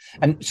 Yeah.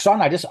 And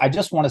Sean, I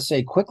just want to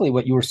say quickly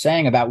what you were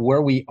saying about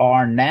where we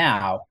are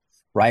now,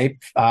 right?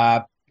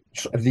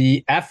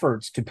 The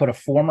efforts to put a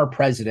former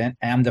president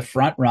and the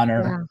front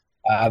runner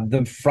of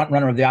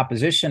the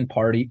opposition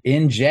party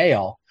in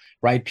jail,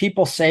 right?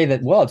 People say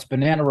that, well, it's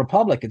Banana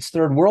Republic, it's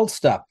third world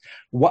stuff.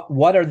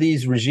 What are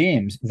these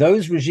regimes?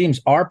 Those regimes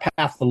are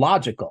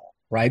pathological,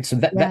 right? So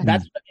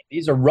that's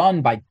these are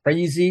run by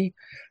crazy,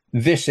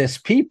 vicious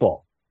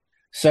people.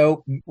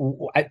 So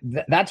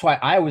that's why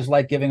I always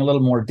like giving a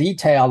little more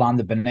detail on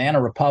the Banana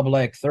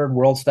Republic, third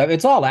world stuff.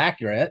 It's all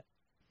accurate,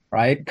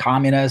 right?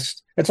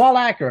 Communist. It's all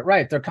accurate,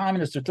 right? They're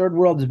communists, they're third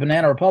world, is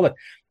Banana Republic.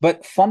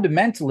 But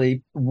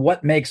fundamentally,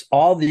 what makes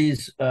all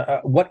these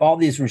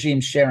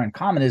regimes share in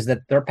common is that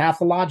they're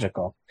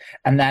pathological.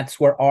 And that's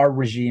where our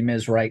regime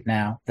is right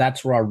now.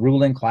 That's where our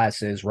ruling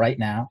class is right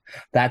now.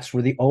 That's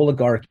where the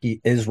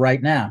oligarchy is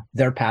right now.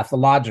 They're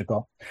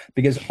pathological,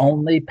 because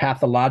only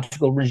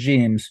pathological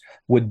regimes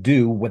would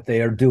do what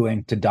they are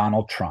doing to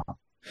Donald Trump.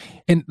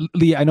 And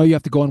Lee, I know you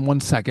have to go in 1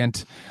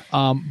 second,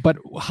 but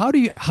how do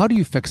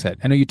you fix it?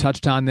 I know you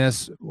touched on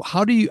this.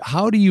 How do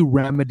you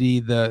remedy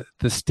the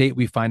state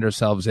we find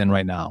ourselves in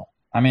right now?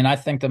 I mean, I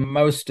think the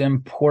most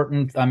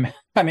important.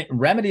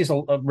 Remedies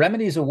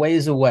are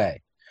ways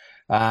away.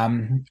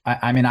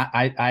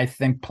 I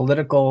think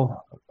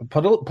political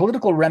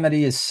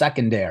remedy is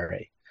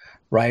secondary,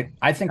 right?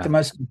 I think the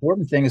most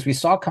important thing is we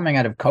saw coming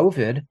out of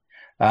COVID,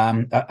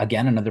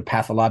 again, another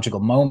pathological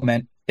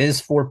moment,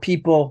 is for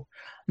people,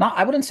 not,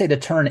 I wouldn't say to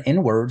turn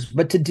inwards,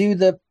 but to do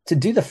the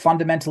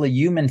fundamentally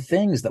human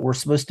things that we're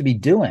supposed to be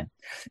doing,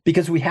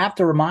 because we have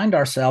to remind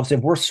ourselves, if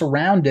we're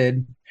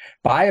surrounded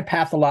by if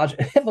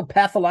a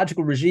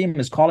pathological regime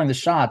is calling the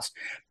shots,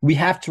 we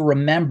have to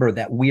remember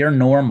that we are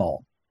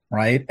normal,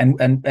 right?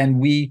 And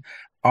we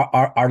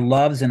our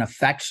loves and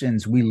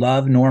affections, we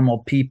love normal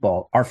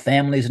people, our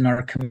families and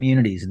our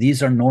communities.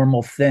 These are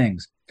normal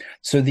things.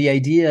 So the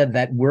idea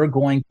that we're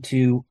going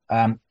to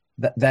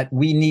that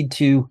we need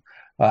to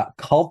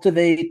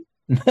cultivate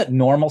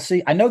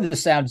normalcy. I know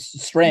this sounds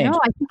strange. No,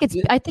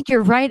 I think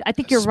you're right. I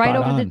think you're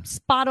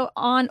spot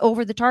on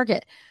over the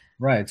target.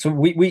 Right. So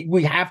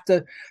we have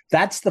to,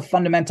 that's the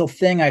fundamental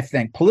thing, I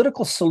think.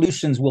 Political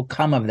solutions will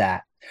come of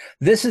that.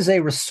 This is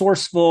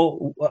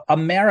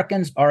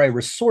Americans are a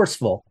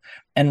resourceful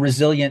and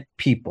resilient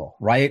people,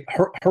 right?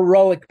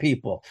 Heroic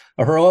people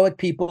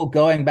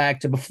going back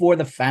to before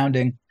the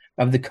founding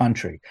of the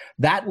country.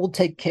 That will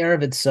take care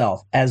of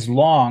itself as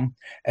long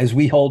as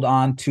we hold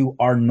on to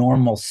our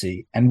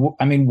normalcy. And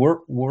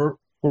we're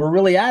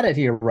really at it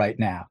here right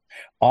now.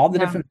 All the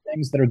different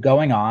things that are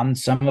going on,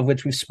 some of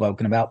which we've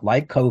spoken about,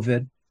 like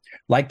COVID,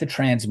 like the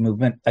trans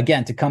movement.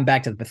 Again, to come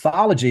back to the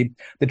pathology,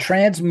 the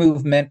trans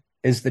movement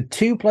is the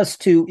 2 +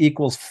 2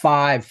 =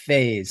 5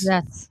 phase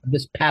of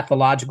this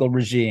pathological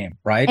regime,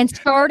 right? And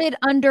started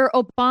under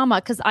Obama,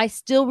 because I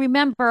still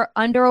remember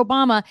under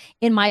Obama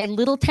in my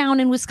little town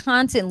in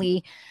Wisconsin,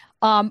 Lee,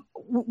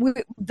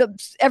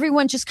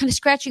 everyone just kind of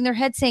scratching their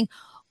head saying,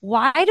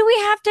 why do we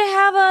have to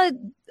have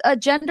a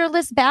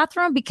genderless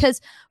bathroom?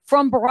 Because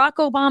from Barack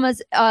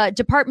Obama's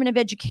Department of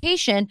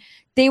Education,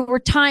 they were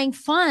tying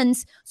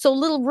funds. So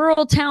little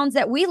rural towns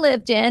that we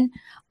lived in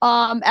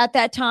at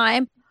that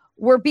time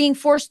were being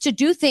forced to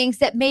do things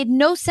that made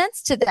no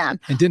sense to them.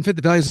 And didn't fit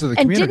the values of the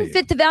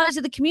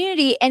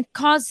community. And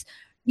caused,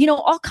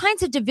 all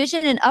kinds of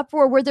division and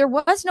uproar where there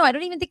was no, I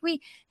don't even think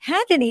we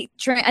had any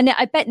and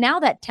I bet now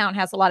that town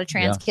has a lot of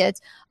trans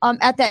kids.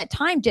 At that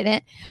time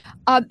didn't.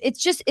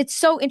 It's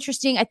so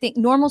interesting. I think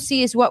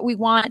normalcy is what we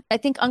want. I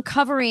think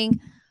uncovering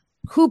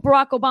who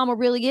Barack Obama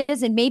really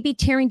is and maybe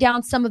tearing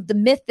down some of the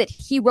myth that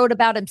he wrote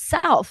about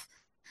himself,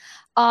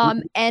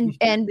 and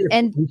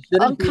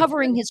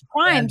uncovering his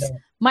crimes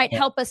might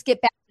help us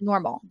get back to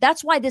normal.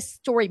 That's why this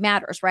story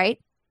matters, right?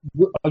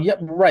 Yeah,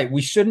 right.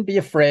 We shouldn't be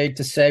afraid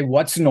to say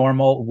what's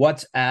normal,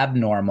 what's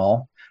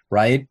abnormal,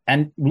 right?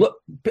 And look,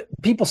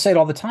 people say it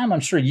all the time. I'm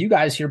sure you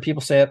guys hear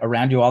people say it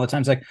around you all the time.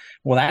 It's like,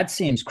 well, that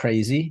seems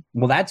crazy.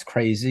 Well, that's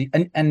crazy.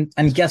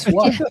 And guess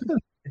what?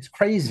 It's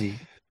crazy,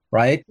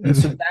 right? And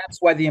so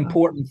that's why the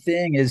important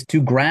thing is to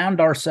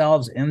ground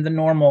ourselves in the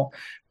normal,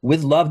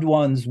 with loved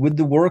ones, with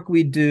the work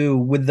we do,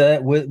 with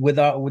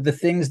the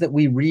things that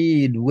we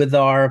read, with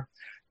our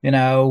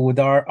with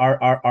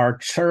our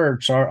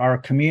church, our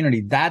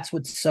community. That's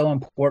what's so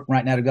important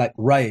right now, to go like,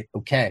 right,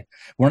 okay,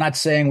 we're not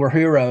saying we're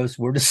heroes,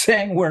 we're just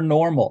saying we're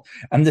normal.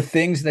 And the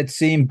things that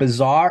seem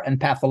bizarre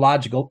and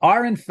pathological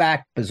are in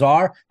fact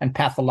bizarre and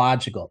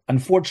pathological.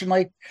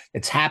 Unfortunately,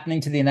 it's happening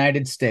to the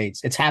United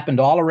States. It's happened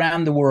all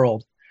around the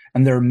world.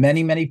 And there are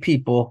many, many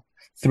people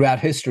throughout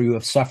history who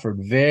have suffered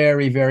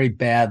very, very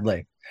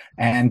badly.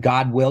 And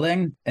God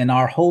willing, in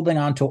our holding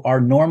on to our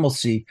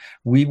normalcy,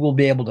 we will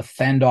be able to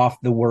fend off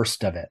the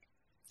worst of it.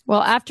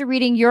 Well, after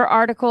reading your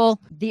article,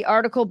 the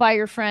article by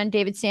your friend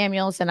David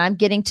Samuels, and I'm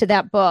getting to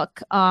that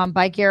book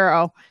by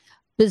Garrow,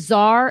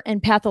 Bizarre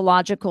and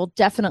Pathological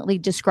definitely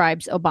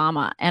describes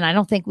Obama. And I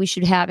don't think we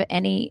should have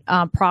any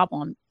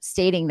problem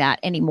stating that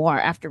anymore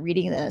after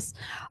reading this.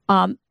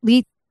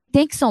 Lee,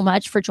 thanks so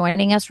much for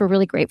joining us. We're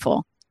really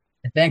grateful.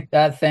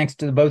 Thanks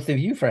to both of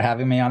you for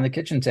having me on the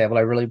kitchen table.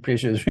 I really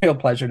appreciate it. It's a real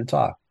pleasure to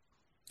talk.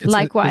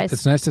 Likewise.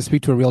 It's nice to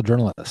speak to a real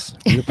journalist.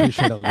 We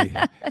appreciate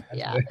it.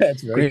 Yeah.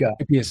 That's very good.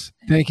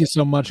 Thank you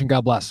so much, and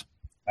God bless.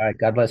 All right.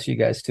 God bless you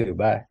guys too.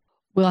 Bye.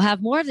 We'll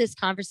have more of this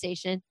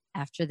conversation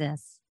after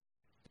this.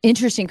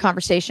 Interesting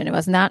conversation,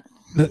 wasn't that?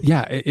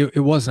 Yeah,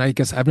 it was. I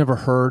guess I've never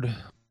heard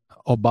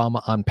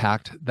Obama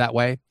unpacked that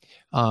way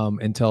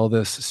until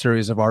this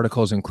series of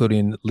articles,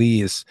 including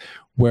Lee's,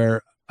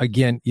 where,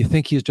 again, you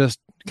think he's just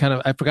kind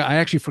of, I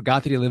actually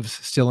forgot that he lives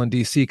still in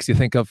DC, because you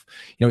think of,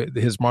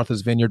 his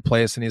Martha's Vineyard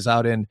place, and he's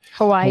out in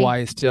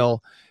Hawaii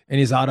still, and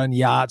he's out on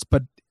yachts.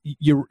 But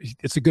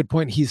it's a good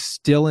point. He's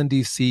still in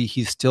DC.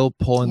 He's still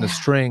pulling the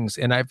strings.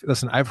 And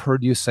I've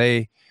heard you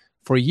say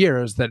for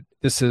years that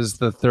this is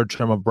the third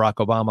term of Barack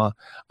Obama.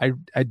 I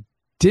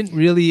didn't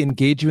really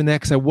engage you in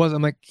that because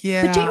I'm like,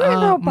 yeah. But do you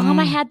remember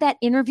Obama had that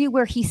interview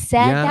where he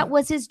said that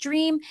was his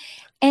dream?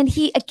 And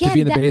he, again, to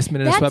be in the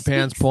basement in his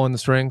sweatpants, pulling the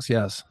strings.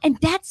 Yes. And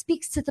that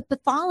speaks to the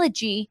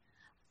pathology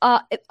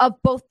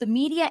of both the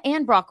media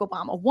and Barack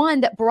Obama.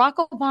 One, that Barack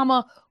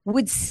Obama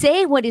would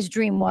say what his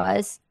dream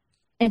was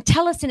and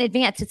tell us in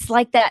advance. It's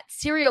like that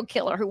serial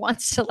killer who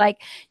wants to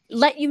like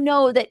let you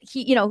know that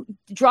he, you know,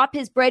 drop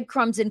his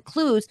breadcrumbs and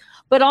clues,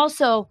 but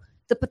also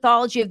the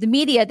pathology of the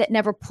media that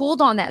never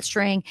pulled on that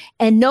string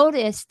and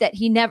noticed that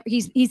he's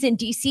in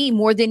DC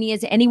more than he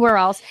is anywhere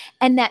else.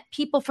 And that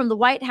people from the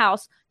White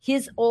House,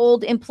 his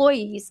old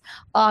employees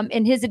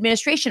in his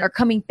administration, are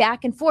coming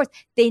back and forth.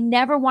 They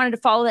never wanted to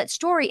follow that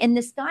story. And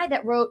this guy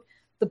that wrote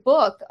the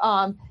book,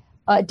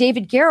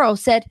 David Garrow,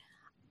 said,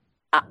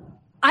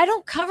 I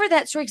don't cover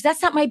that story because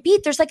that's not my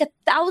beat. There's like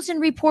 1,000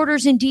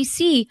 reporters in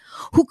DC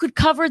who could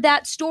cover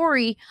that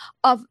story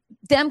of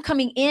them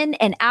coming in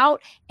and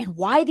out, and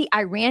why the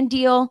Iran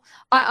deal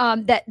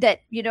that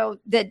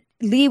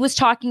Lee was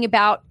talking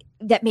about,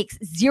 that makes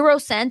zero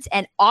sense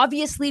and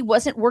obviously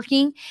wasn't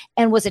working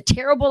and was a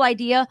terrible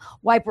idea.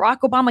 Why Barack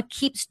Obama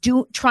keeps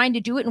trying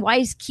to do it and why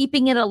he's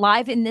keeping it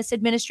alive in this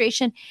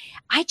administration.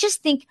 I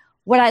just think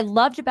what I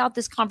loved about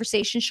this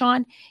conversation,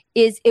 Sean,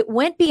 is it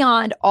went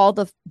beyond all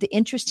the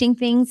interesting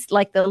things,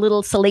 like the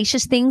little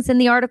salacious things in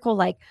the article,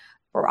 like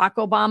Barack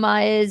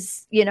Obama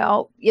is,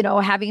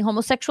 having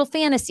homosexual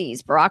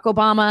fantasies. Barack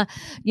Obama,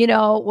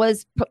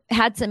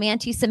 had some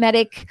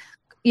anti-Semitic,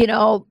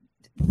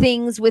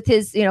 things with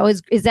his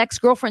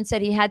ex-girlfriend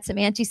said he had some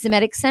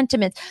anti-Semitic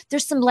sentiments.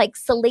 There's some like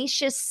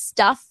salacious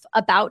stuff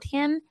about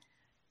him.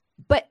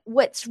 But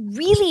what's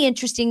really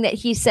interesting that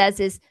he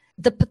says is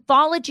the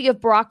pathology of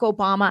Barack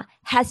Obama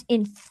has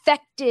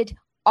infected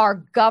our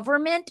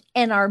government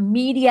and our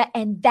media.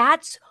 And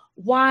that's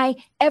why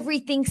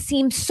everything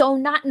seems so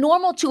not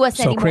normal to us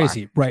anymore. So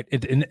crazy, right?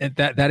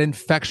 That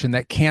infection,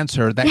 that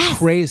cancer, that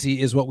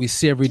crazy is what we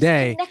see every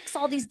day. Connects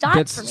all these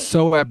dots for me.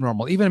 So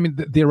abnormal. Even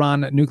the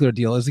Iran nuclear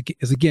deal is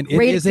again,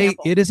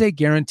 it is a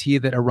guarantee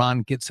that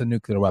Iran gets a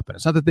nuclear weapon.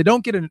 It's not that they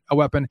don't get a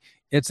weapon;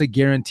 it's a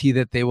guarantee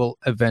that they will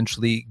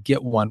eventually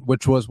get one.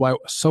 Which was why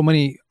so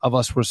many of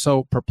us were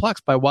so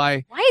perplexed by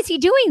why is he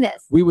doing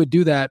this? We would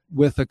do that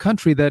with a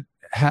country that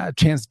had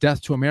chance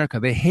death to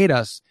America. They hate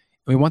us.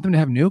 We want them to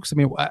have nukes. I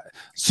mean,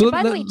 so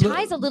by the way,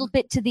 ties a little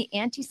bit to the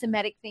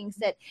anti-Semitic things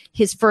that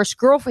his first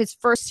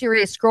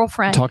serious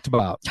girlfriend talked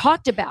about.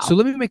 So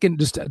let me make it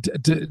just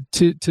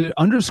to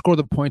underscore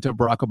the point of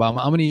Barack Obama.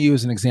 I'm going to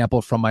use an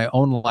example from my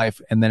own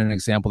life and then an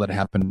example that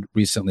happened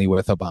recently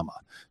with Obama.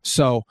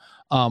 So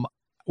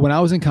when I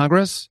was in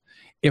Congress,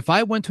 if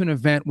I went to an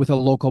event with a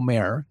local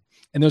mayor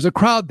and there's a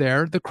crowd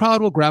there, the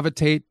crowd will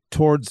gravitate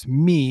towards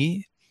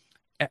me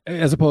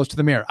as opposed to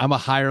the mayor. I'm a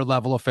higher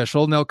level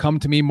official and they'll come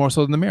to me more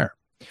so than the mayor.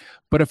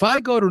 But if I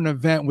go to an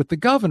event with the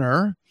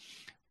governor,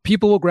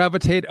 people will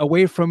gravitate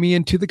away from me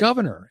and to the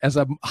governor as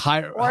a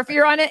higher. Or if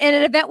you're in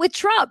an event with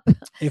Trump,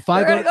 if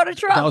I go to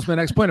Trump, that was my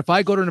next point. If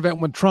I go to an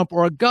event with Trump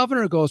or a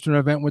governor goes to an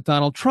event with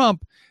Donald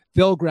Trump,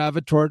 they'll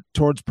gravitate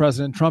towards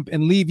President Trump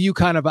and leave you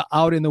kind of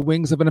out in the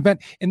wings of an event.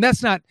 And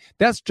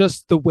that's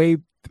just the way,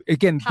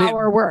 again,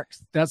 power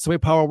works. That's the way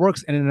power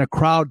works. And in a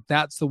crowd,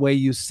 that's the way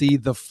you see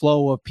the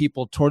flow of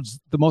people towards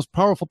the most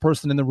powerful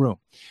person in the room,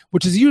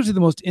 which is usually the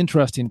most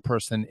interesting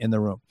person in the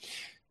room.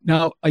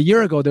 Now, a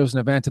year ago, there was an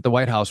event at the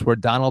White House where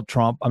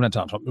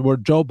where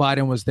Joe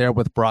Biden was there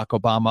with Barack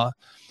Obama.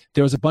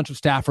 There was a bunch of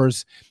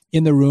staffers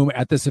in the room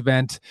at this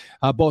event.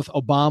 Both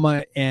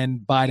Obama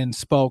and Biden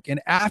spoke.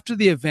 And after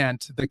the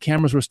event, the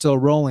cameras were still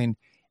rolling,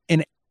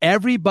 and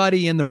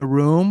everybody in the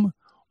room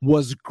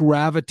was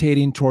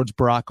gravitating towards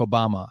Barack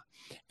Obama.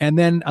 And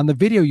then on the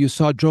video, you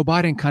saw Joe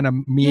Biden kind of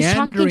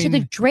meandering.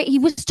 He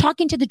was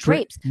talking to the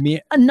drapes.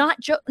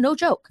 No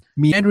joke.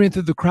 Meandering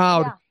through the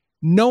crowd. Yeah.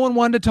 No one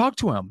wanted to talk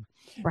to him.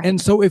 Right.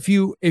 And so if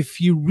you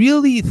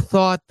really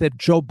thought that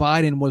Joe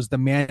Biden was the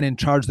man in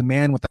charge, the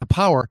man with the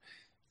power,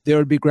 there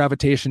would be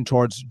gravitation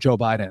towards Joe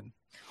Biden.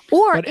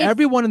 But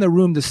everyone in the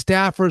room, the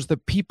staffers, the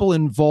people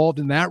involved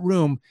in that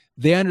room,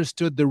 they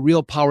understood the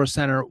real power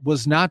center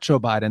was not Joe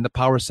Biden. The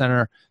power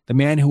center, the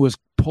man who was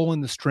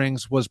pulling the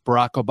strings, was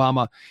Barack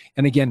Obama.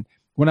 And again,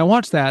 when I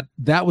watched that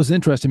was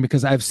interesting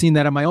because I've seen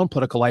that in my own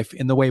political life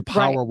in the way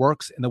power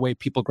works, in the way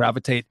people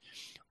gravitate.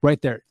 Right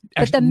there.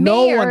 But the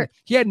mayor,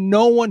 he had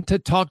no one to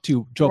talk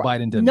to. Joe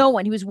Biden didn't. No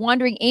one. He was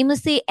wandering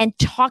aimlessly and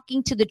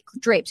talking to the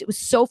drapes. It was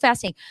so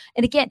fascinating.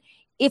 And again,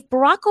 if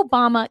Barack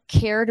Obama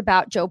cared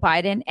about Joe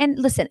Biden, and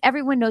listen,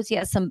 everyone knows he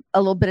has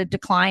a little bit of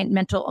decline,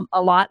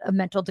 a lot of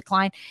mental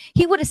decline.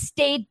 He would have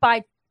stayed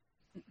by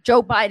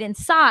Joe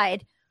Biden's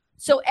side,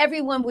 so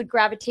everyone would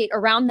gravitate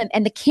around them,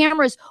 and the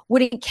cameras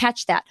wouldn't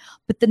catch that.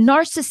 But the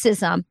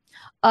narcissism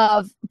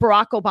of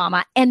Barack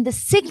Obama and the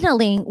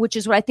signaling, which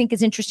is what I think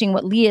is interesting,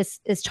 what Lee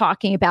is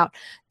talking about,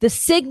 the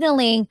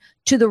signaling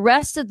to the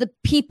rest of the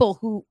people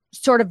who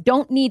sort of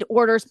don't need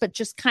orders, but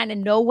just kind of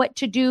know what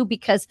to do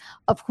because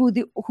of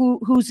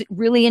who's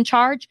really in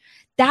charge.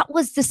 That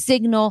was the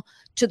signal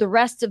to the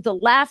rest of the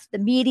left, the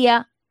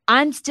media.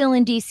 I'm still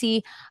in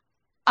DC.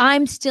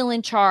 I'm still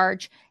in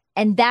charge.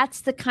 And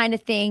that's the kind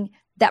of thing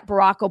that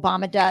Barack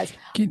Obama does.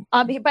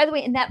 By the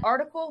way, in that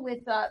article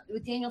with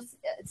Daniel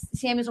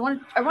Samuels,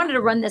 I wanted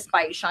to run this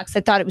by you, Sean, because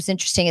I thought it was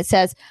interesting. It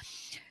says,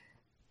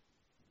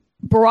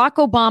 Barack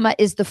Obama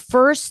is the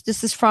first,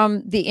 this is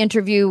from the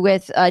interview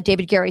with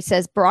David Gary,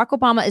 says, Barack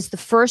Obama is the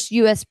first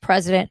U.S.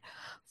 president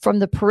from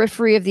the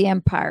periphery of the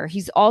empire.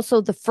 He's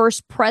also the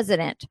first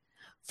president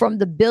from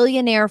the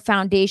billionaire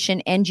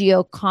foundation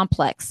NGO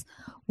complex,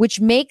 which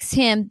makes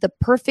him the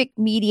perfect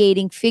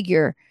mediating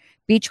figure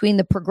between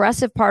the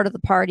progressive part of the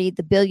party,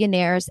 the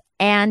billionaires,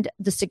 and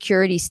the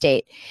security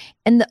state.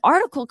 And the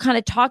article kind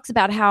of talks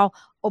about how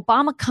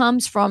Obama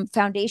comes from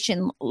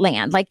foundation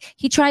land. Like,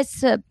 he tries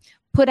to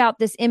put out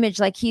this image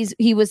like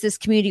he was this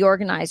community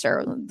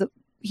organizer.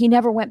 He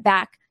never went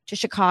back to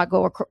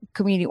Chicago or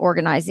community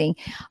organizing.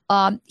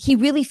 He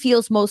really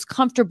feels most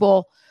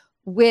comfortable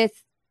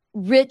with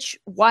rich,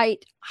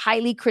 white,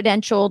 highly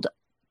credentialed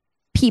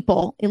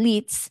people,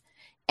 elites,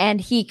 and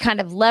he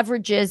kind of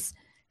leverages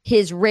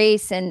his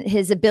race and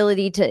his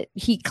ability to,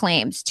 he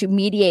claims, to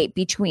mediate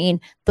between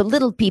the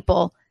little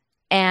people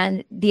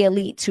and the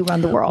elites who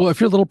run the world. Well, if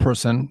you're a little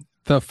person,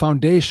 the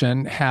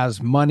foundation has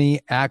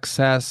money,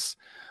 access,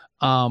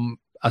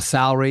 a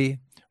salary,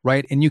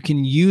 right? And you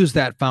can use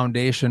that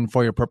foundation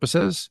for your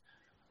purposes.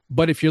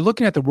 But if you're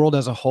looking at the world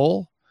as a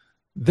whole,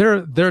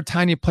 they're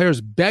tiny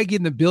players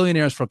begging the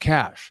billionaires for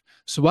cash.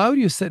 So why would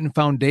you sit in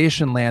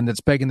foundation land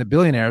that's begging the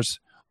billionaires?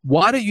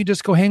 Why don't you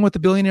just go hang with the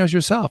billionaires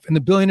yourself? And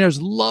the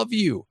billionaires love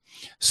you.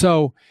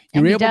 So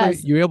you're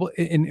able,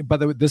 and by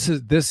the way, this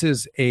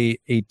is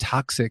a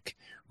toxic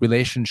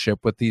relationship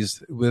with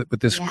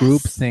this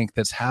group think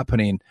that's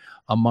happening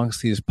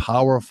amongst these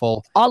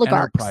powerful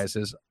oligarchs.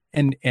 Enterprises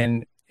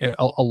and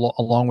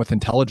along with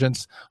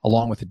intelligence,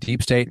 along with the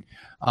deep state.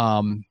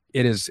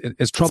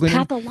 It's troubling. It's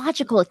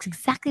pathological. It's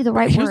exactly the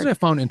right word. Here's what I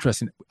found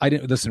interesting.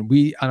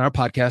 We on our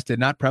podcast did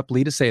not prep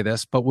Lee to say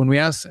this, but when we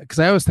asked, because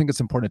I always think it's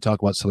important to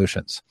talk about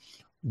solutions.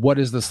 What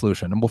is the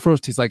solution? And well,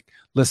 first he's like,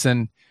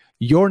 listen,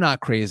 you're not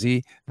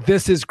crazy.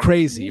 This is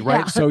crazy,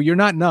 right? So you're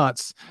not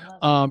nuts.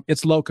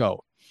 It's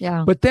loco.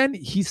 Yeah. But then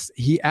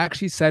he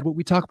actually said what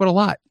we talk about a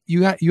lot.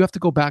 You have to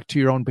go back to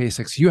your own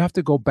basics. You have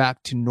to go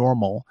back to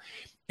normal.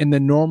 And the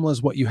normal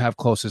is what you have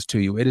closest to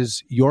you. It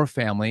is your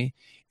family.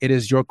 It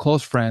is your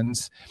close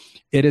friends.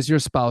 It is your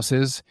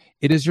spouses.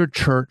 It is your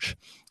church.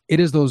 It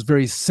is those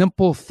very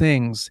simple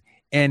things.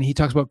 And he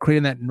talks about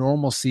creating that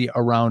normalcy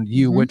around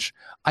you, which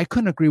I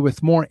couldn't agree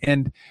with more.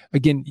 And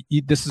again,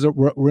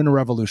 we're in a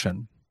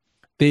revolution.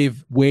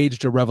 They've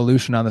waged a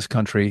revolution on this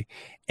country.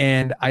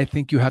 And I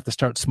think you have to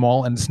start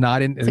small, and it's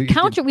not in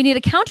we need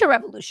a counter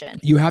revolution.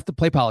 You have to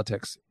play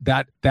politics.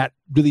 That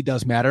really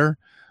does matter.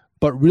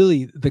 But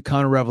really, the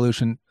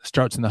counter-revolution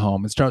starts in the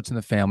home. It starts in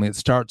the family. It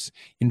starts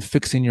in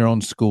fixing your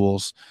own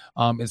schools.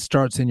 It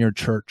starts in your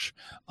church.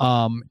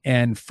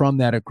 And from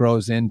that, it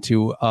grows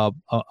into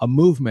a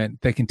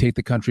movement that can take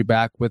the country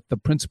back with the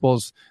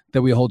principles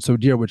that we hold so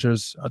dear, which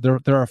is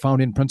there are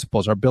founding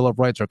principles, our Bill of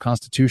Rights, our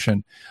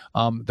Constitution,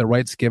 the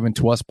rights given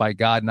to us by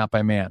God, not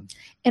by man.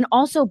 And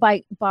also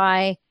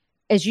by,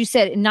 as you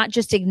said, not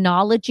just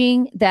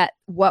acknowledging that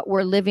what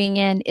we're living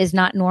in is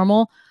not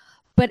normal,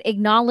 but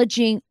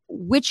acknowledging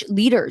which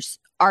leaders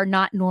are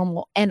not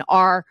normal and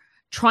are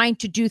trying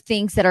to do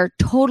things that are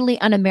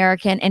totally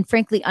un-American and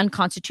frankly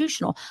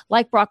unconstitutional,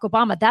 like Barack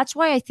Obama. That's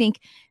why I think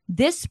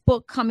this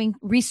book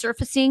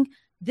resurfacing,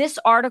 this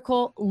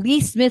article,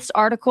 Lee Smith's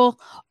article,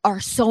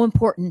 are so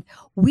important.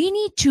 We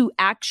need to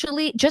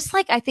actually, just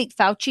like I think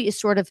Fauci is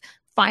sort of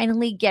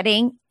finally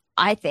getting,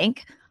 I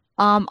think,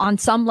 on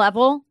some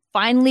level,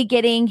 finally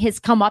getting his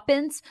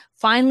comeuppance,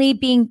 finally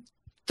being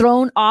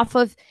thrown off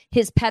of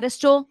his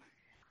pedestal.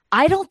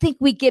 I don't think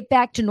we get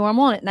back to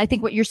normal. And I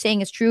think what you're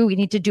saying is true. We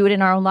need to do it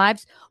in our own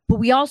lives. But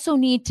we also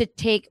need to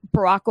take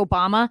Barack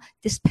Obama,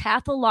 this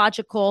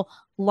pathological,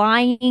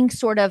 lying,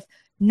 sort of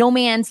no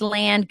man's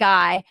land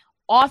guy,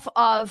 off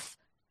of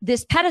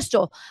this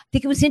pedestal. I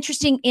think it was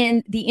interesting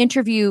in the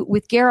interview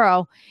with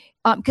Garrow,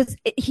 because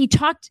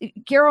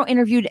Garrow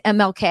interviewed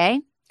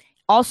MLK,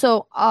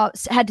 also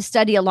had to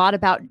study a lot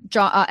about,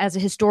 as a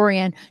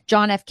historian,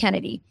 John F.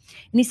 Kennedy.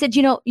 And he said,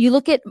 you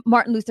look at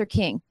Martin Luther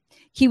King.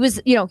 He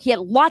was, he had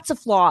lots of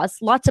flaws,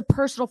 lots of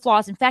personal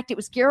flaws. In fact, it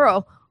was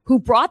Garrow who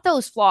brought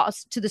those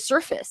flaws to the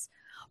surface.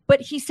 But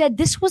he said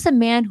this was a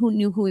man who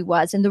knew who he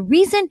was. And the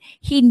reason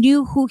he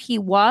knew who he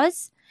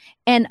was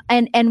and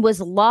was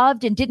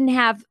loved and didn't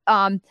have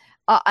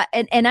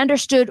and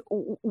understood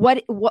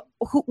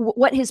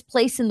what his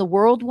place in the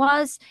world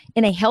was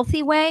in a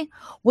healthy way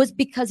was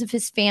because of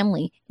his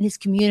family and his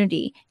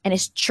community and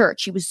his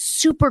church. He was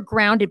super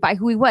grounded by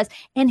who he was,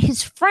 and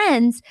his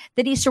friends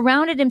that he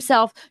surrounded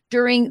himself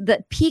during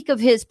the peak of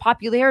his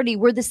popularity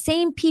were the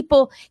same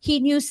people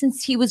he knew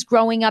since he was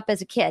growing up as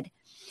a kid.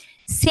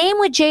 Same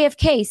with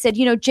JFK. He said,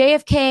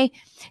 JFK,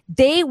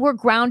 they were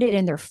grounded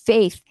in their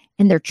faith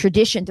and their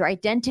tradition, their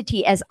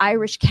identity as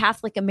Irish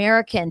Catholic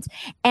Americans.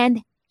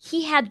 And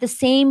he had the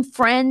same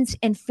friends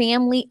and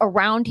family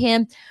around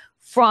him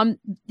from,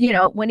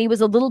 when he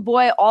was a little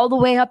boy all the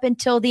way up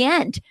until the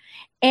end.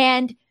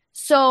 And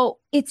so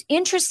it's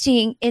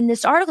interesting in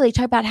this article, they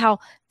talk about how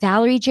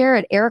Valerie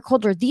Jarrett, Eric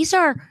Holder,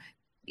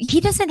 he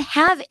doesn't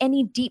have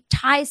any deep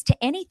ties to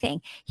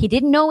anything. He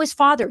didn't know his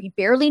father. He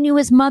barely knew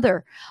his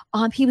mother.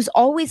 He was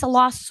always a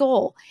lost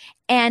soul.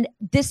 And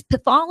this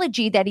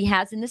pathology that he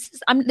has, and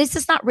this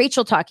is not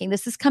Rachel talking.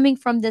 This is coming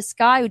from this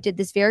guy who did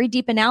this very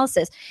deep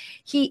analysis.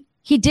 He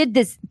did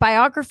this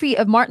biography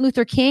of Martin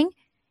Luther King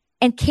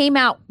and came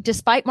out,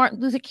 despite Martin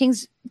Luther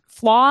King's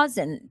flaws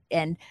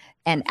and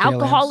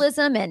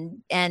alcoholism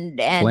and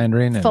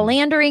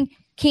philandering,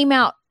 came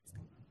out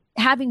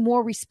having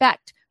more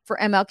respect for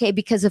MLK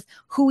because of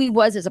who he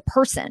was as a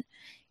person.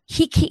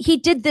 He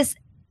did this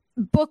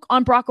book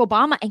on Barack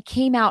Obama and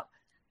came out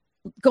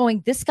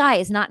going, this guy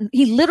is not,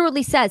 he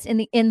literally says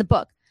in the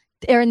book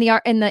or in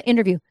the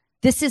interview,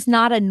 this is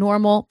not a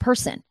normal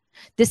person.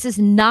 This is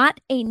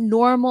not a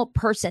normal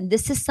person.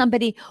 This is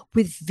somebody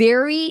with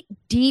very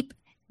deep,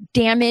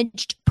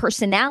 damaged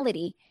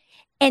personality.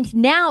 And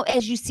now,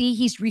 as you see,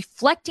 he's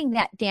reflecting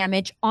that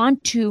damage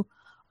onto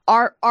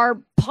our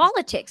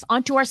politics,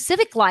 onto our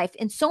civic life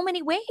in so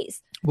many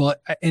ways. Well,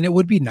 and it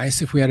would be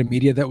nice if we had a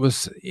media that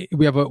was.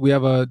 We have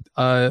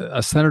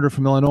a senator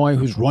from Illinois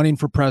who's running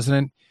for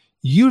president.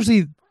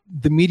 Usually,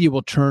 the media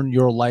will turn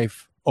your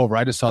life over.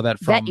 I just saw that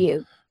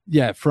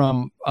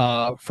from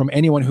from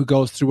anyone who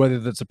goes through, whether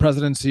that's the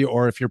presidency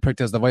or if you're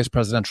picked as the vice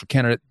presidential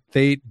candidate.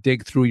 They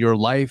dig through your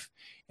life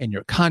and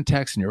your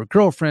contacts and your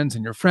girlfriends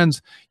and your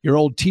friends, your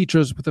old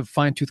teachers with a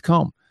fine-tooth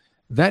comb.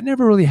 That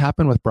never really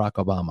happened with Barack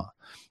Obama.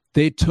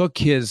 They took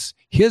his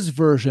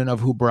version of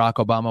who Barack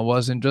Obama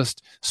was and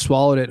just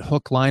swallowed it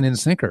hook, line, and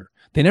sinker.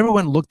 They never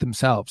went and looked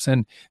themselves.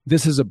 And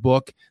this is a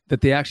book that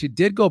they actually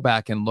did go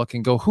back and look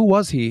and go, who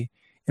was he?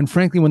 And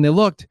frankly, when they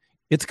looked,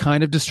 it's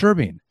kind of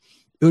disturbing.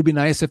 It would be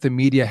nice if the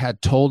media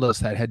had told us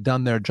that, had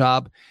done their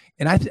job.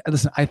 And I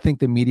think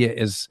the media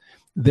is,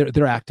 they're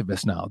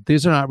activists now.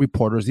 These are not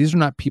reporters. These are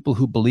not people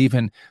who believe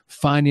in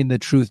finding the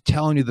truth,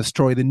 telling you the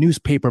story, the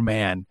newspaper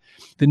man,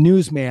 the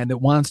newsman that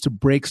wants to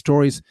break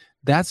stories.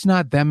 That's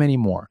not them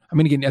anymore. I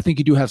mean, again, I think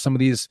you do have some of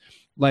these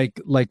like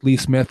Lee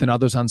Smith and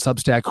others on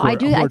Substack who are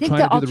I think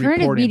the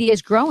alternative media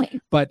is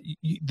growing. But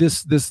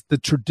the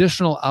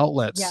traditional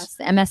outlets. Yes,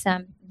 the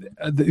MSM.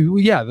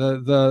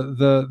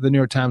 The New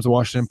York Times, the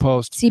Washington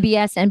Post,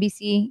 CBS,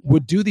 NBC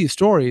would do these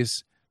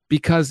stories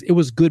because it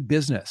was good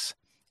business.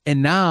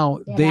 And now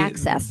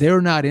they're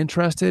not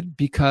interested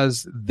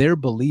because they're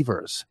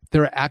believers.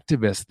 They're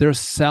activists. They're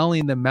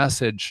selling the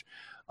message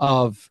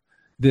of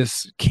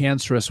this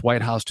cancerous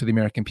White House to the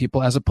American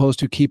people, as opposed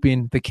to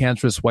keeping the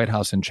cancerous White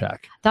House in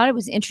check. I thought it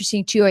was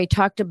interesting too. I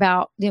talked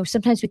about,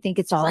 sometimes we think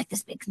it's all like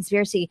this big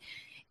conspiracy.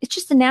 It's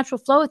just the natural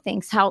flow of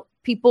things, how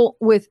people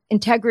with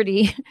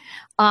integrity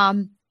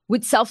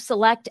would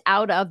self-select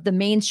out of the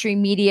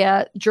mainstream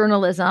media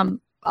journalism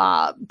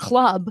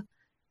club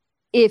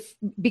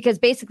because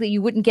basically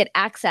you wouldn't get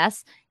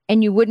access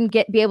and you wouldn't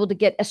be able to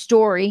get a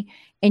story,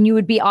 and you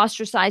would be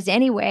ostracized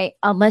anyway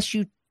unless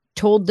you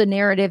told the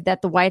narrative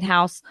that the White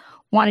House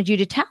wanted you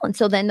to tell. And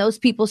so then those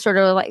people sort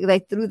of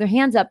like threw their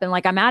hands up and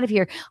like, I'm out of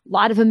here. A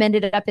lot of them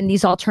ended up in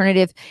these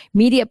alternative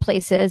media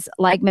places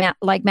like Matt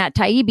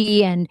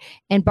Taibbi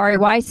and Bari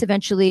Weiss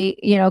eventually,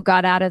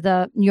 got out of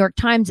the New York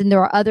Times. And there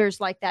are others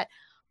like that.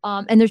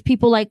 And there's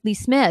people like Lee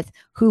Smith,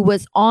 who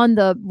was on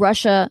the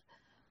Russia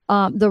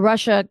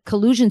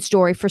collusion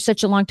story for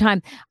such a long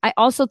time. I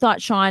also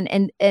thought, Sean,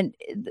 and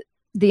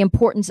the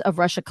importance of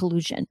Russia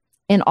collusion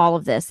in all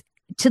of this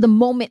to the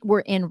moment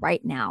we're in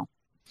right now.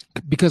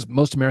 Because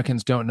most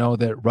Americans don't know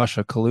that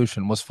Russia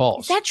collusion was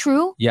false. Is that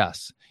true?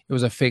 Yes. It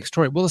was a fake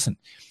story. Well, listen,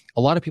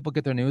 a lot of people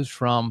get their news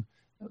from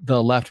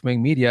the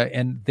left-wing media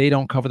and they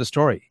don't cover the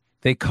story.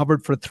 They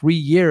covered for 3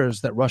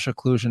 years that Russia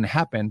collusion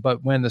happened.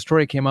 But when the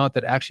story came out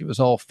that actually it was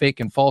all fake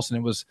and false, and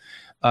it was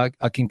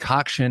a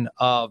concoction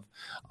of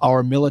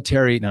our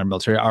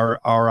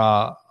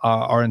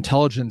our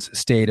intelligence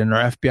state and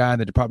our FBI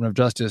and the Department of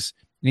Justice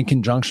in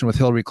conjunction with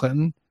Hillary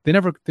Clinton, they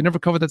never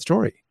covered that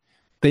story.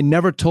 They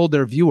never told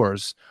their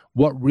viewers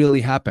what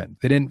really happened.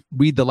 They didn't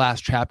read the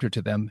last chapter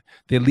to them.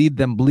 They lead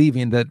them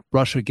believing that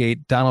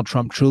Russiagate, Donald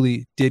Trump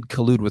truly did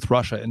collude with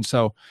Russia. And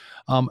so,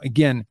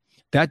 again,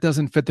 that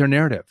doesn't fit their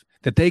narrative.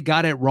 That they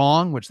got it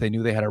wrong, which they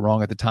knew they had it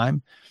wrong at the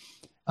time,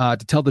 to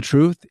tell the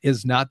truth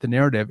is not the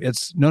narrative.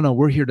 It's, no,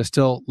 we're here to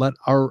still let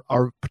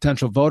our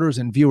potential voters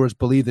and viewers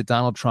believe that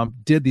Donald Trump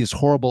did these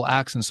horrible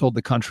acts and sold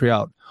the country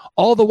out.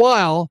 All the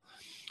while,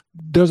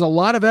 there's a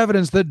lot of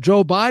evidence that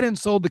Joe Biden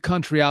sold the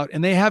country out,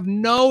 and they have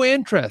no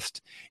interest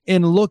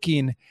in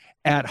looking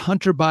at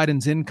Hunter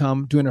Biden's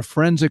income, doing a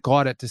forensic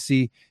audit to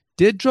see,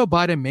 did Joe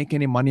Biden make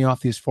any money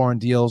off these foreign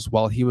deals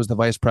while he was the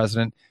vice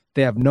president?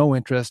 They have no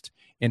interest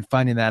in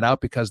finding that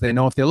out because they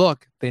know if they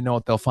look, they know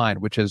what they'll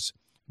find, which is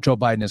Joe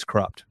Biden is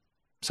corrupt.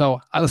 So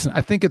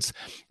I think it's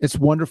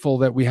wonderful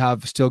that we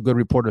have still good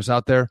reporters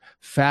out there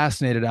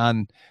fascinated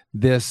on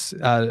this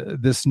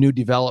new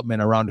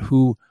development around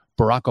who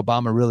Barack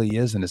Obama really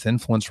is and his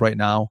influence right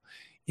now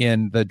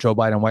in the Joe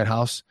Biden White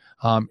House.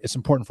 It's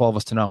important for all of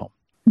us to know.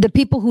 The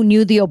people who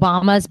knew the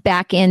Obamas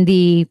back in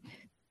the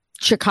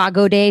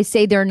Chicago days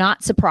say they're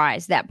not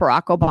surprised that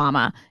Barack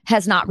Obama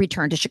has not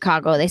returned to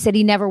Chicago. They said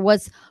he never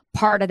was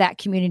part of that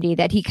community,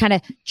 that he kind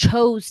of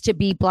chose to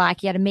be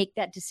Black. He had to make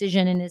that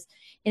decision in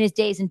his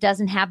days and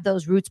doesn't have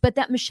those roots, but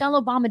that Michelle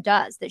Obama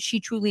does, that she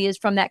truly is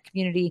from that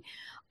community,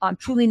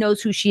 truly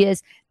knows who she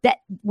is. That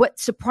what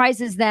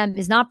surprises them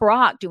is not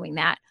Barack doing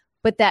that,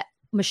 but that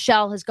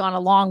Michelle has gone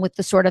along with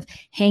the sort of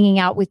hanging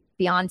out with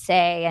Beyonce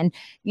and,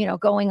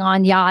 going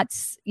on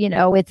yachts,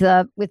 with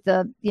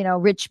the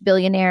rich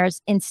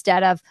billionaires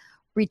instead of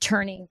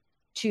returning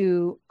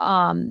to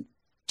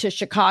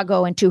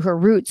Chicago and to her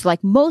roots,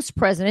 like most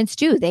presidents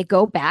do. They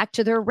go back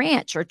to their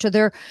ranch or to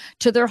their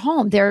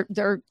home.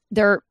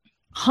 They're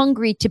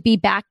hungry to be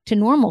back to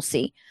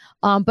normalcy.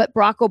 But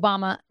Barack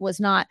Obama was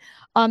not.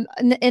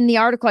 In the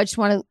article,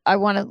 I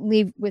want to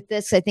leave with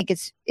this. I think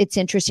it's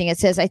interesting. It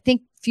says, I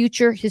think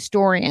future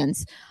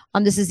historians,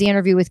 this is the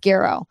interview with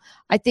Garrow.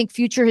 I think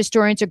future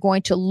historians are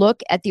going to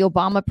look at the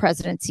Obama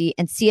presidency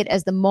and see it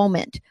as the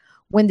moment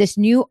when this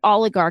new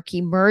oligarchy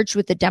merged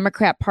with the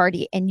Democrat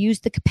Party and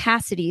used the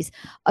capacities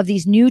of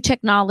these new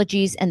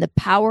technologies and the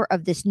power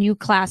of this new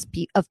class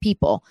of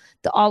people,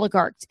 the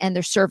oligarchs and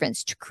their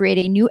servants, to create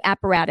a new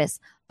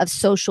apparatus of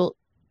social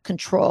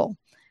control.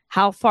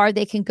 How far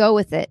they can go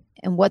with it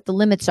and what the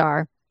limits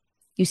are,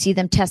 you see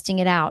them testing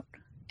it out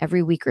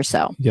every week or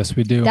so. Yes,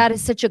 we do. That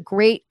is such a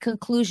great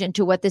conclusion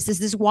to what this is.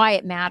 This is why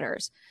it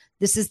matters.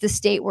 This is the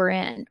state we're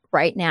in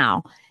right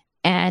now.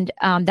 And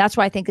that's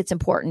why I think it's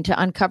important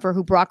to uncover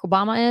who Barack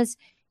Obama is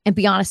and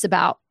be honest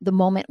about the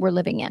moment we're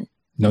living in.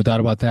 No doubt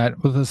about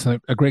that. Well, this is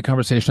a great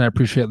conversation. I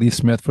appreciate Lee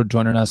Smith for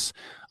joining us,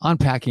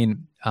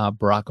 unpacking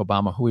Barack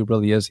Obama, who he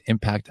really is,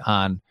 impact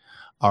on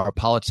our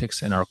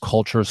politics and our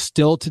culture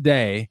still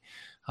today.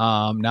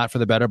 Not for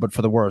the better, but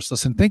for the worse.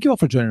 Listen, thank you all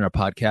for joining our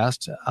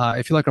podcast.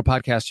 If you like our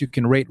podcast, you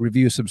can rate,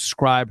 review,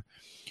 subscribe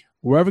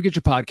wherever you get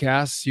your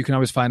podcasts. You can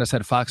always find us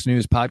at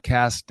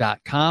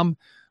foxnewspodcast.com.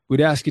 We'd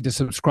ask you to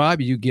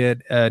subscribe. You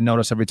get a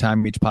notice every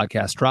time each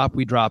podcast drop.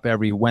 We drop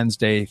every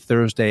Wednesday,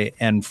 Thursday,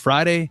 and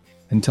Friday.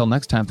 Until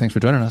next time, thanks for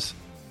joining us.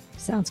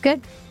 Sounds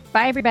good.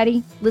 Bye,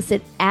 everybody. Listen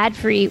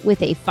ad-free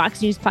with a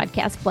Fox News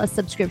Podcast Plus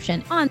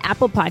subscription on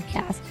Apple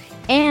Podcasts.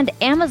 And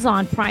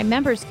Amazon Prime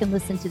members can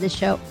listen to the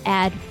show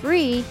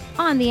ad-free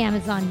on the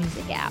Amazon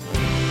Music app.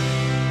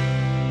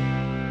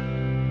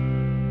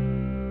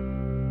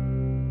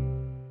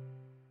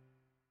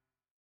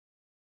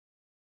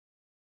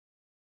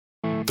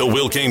 The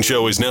Will Cain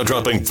Show is now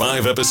dropping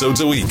 5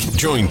 episodes a week.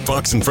 Join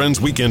Fox and Friends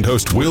weekend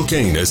host Will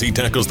Cain as he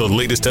tackles the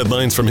latest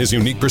headlines from his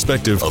unique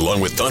perspective, along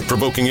with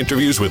thought-provoking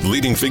interviews with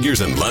leading figures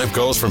and live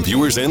calls from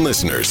viewers and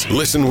listeners.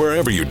 Listen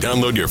wherever you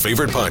download your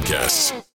favorite podcasts.